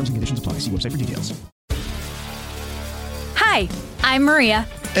 18+. Terms and conditions apply. See website for details. Hi, I'm Maria.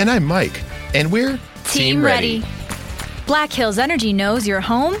 And I'm Mike. And we're Team Ready. Black Hills Energy knows your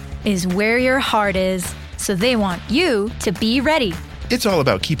home is where your heart is, so they want you to be ready. It's all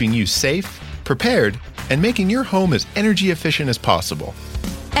about keeping you safe, prepared, and making your home as energy efficient as possible.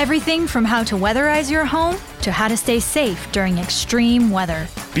 Everything from how to weatherize your home to how to stay safe during extreme weather.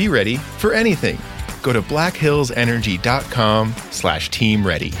 Be ready for anything. Go to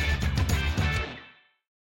blackhillsenergy.com/teamready.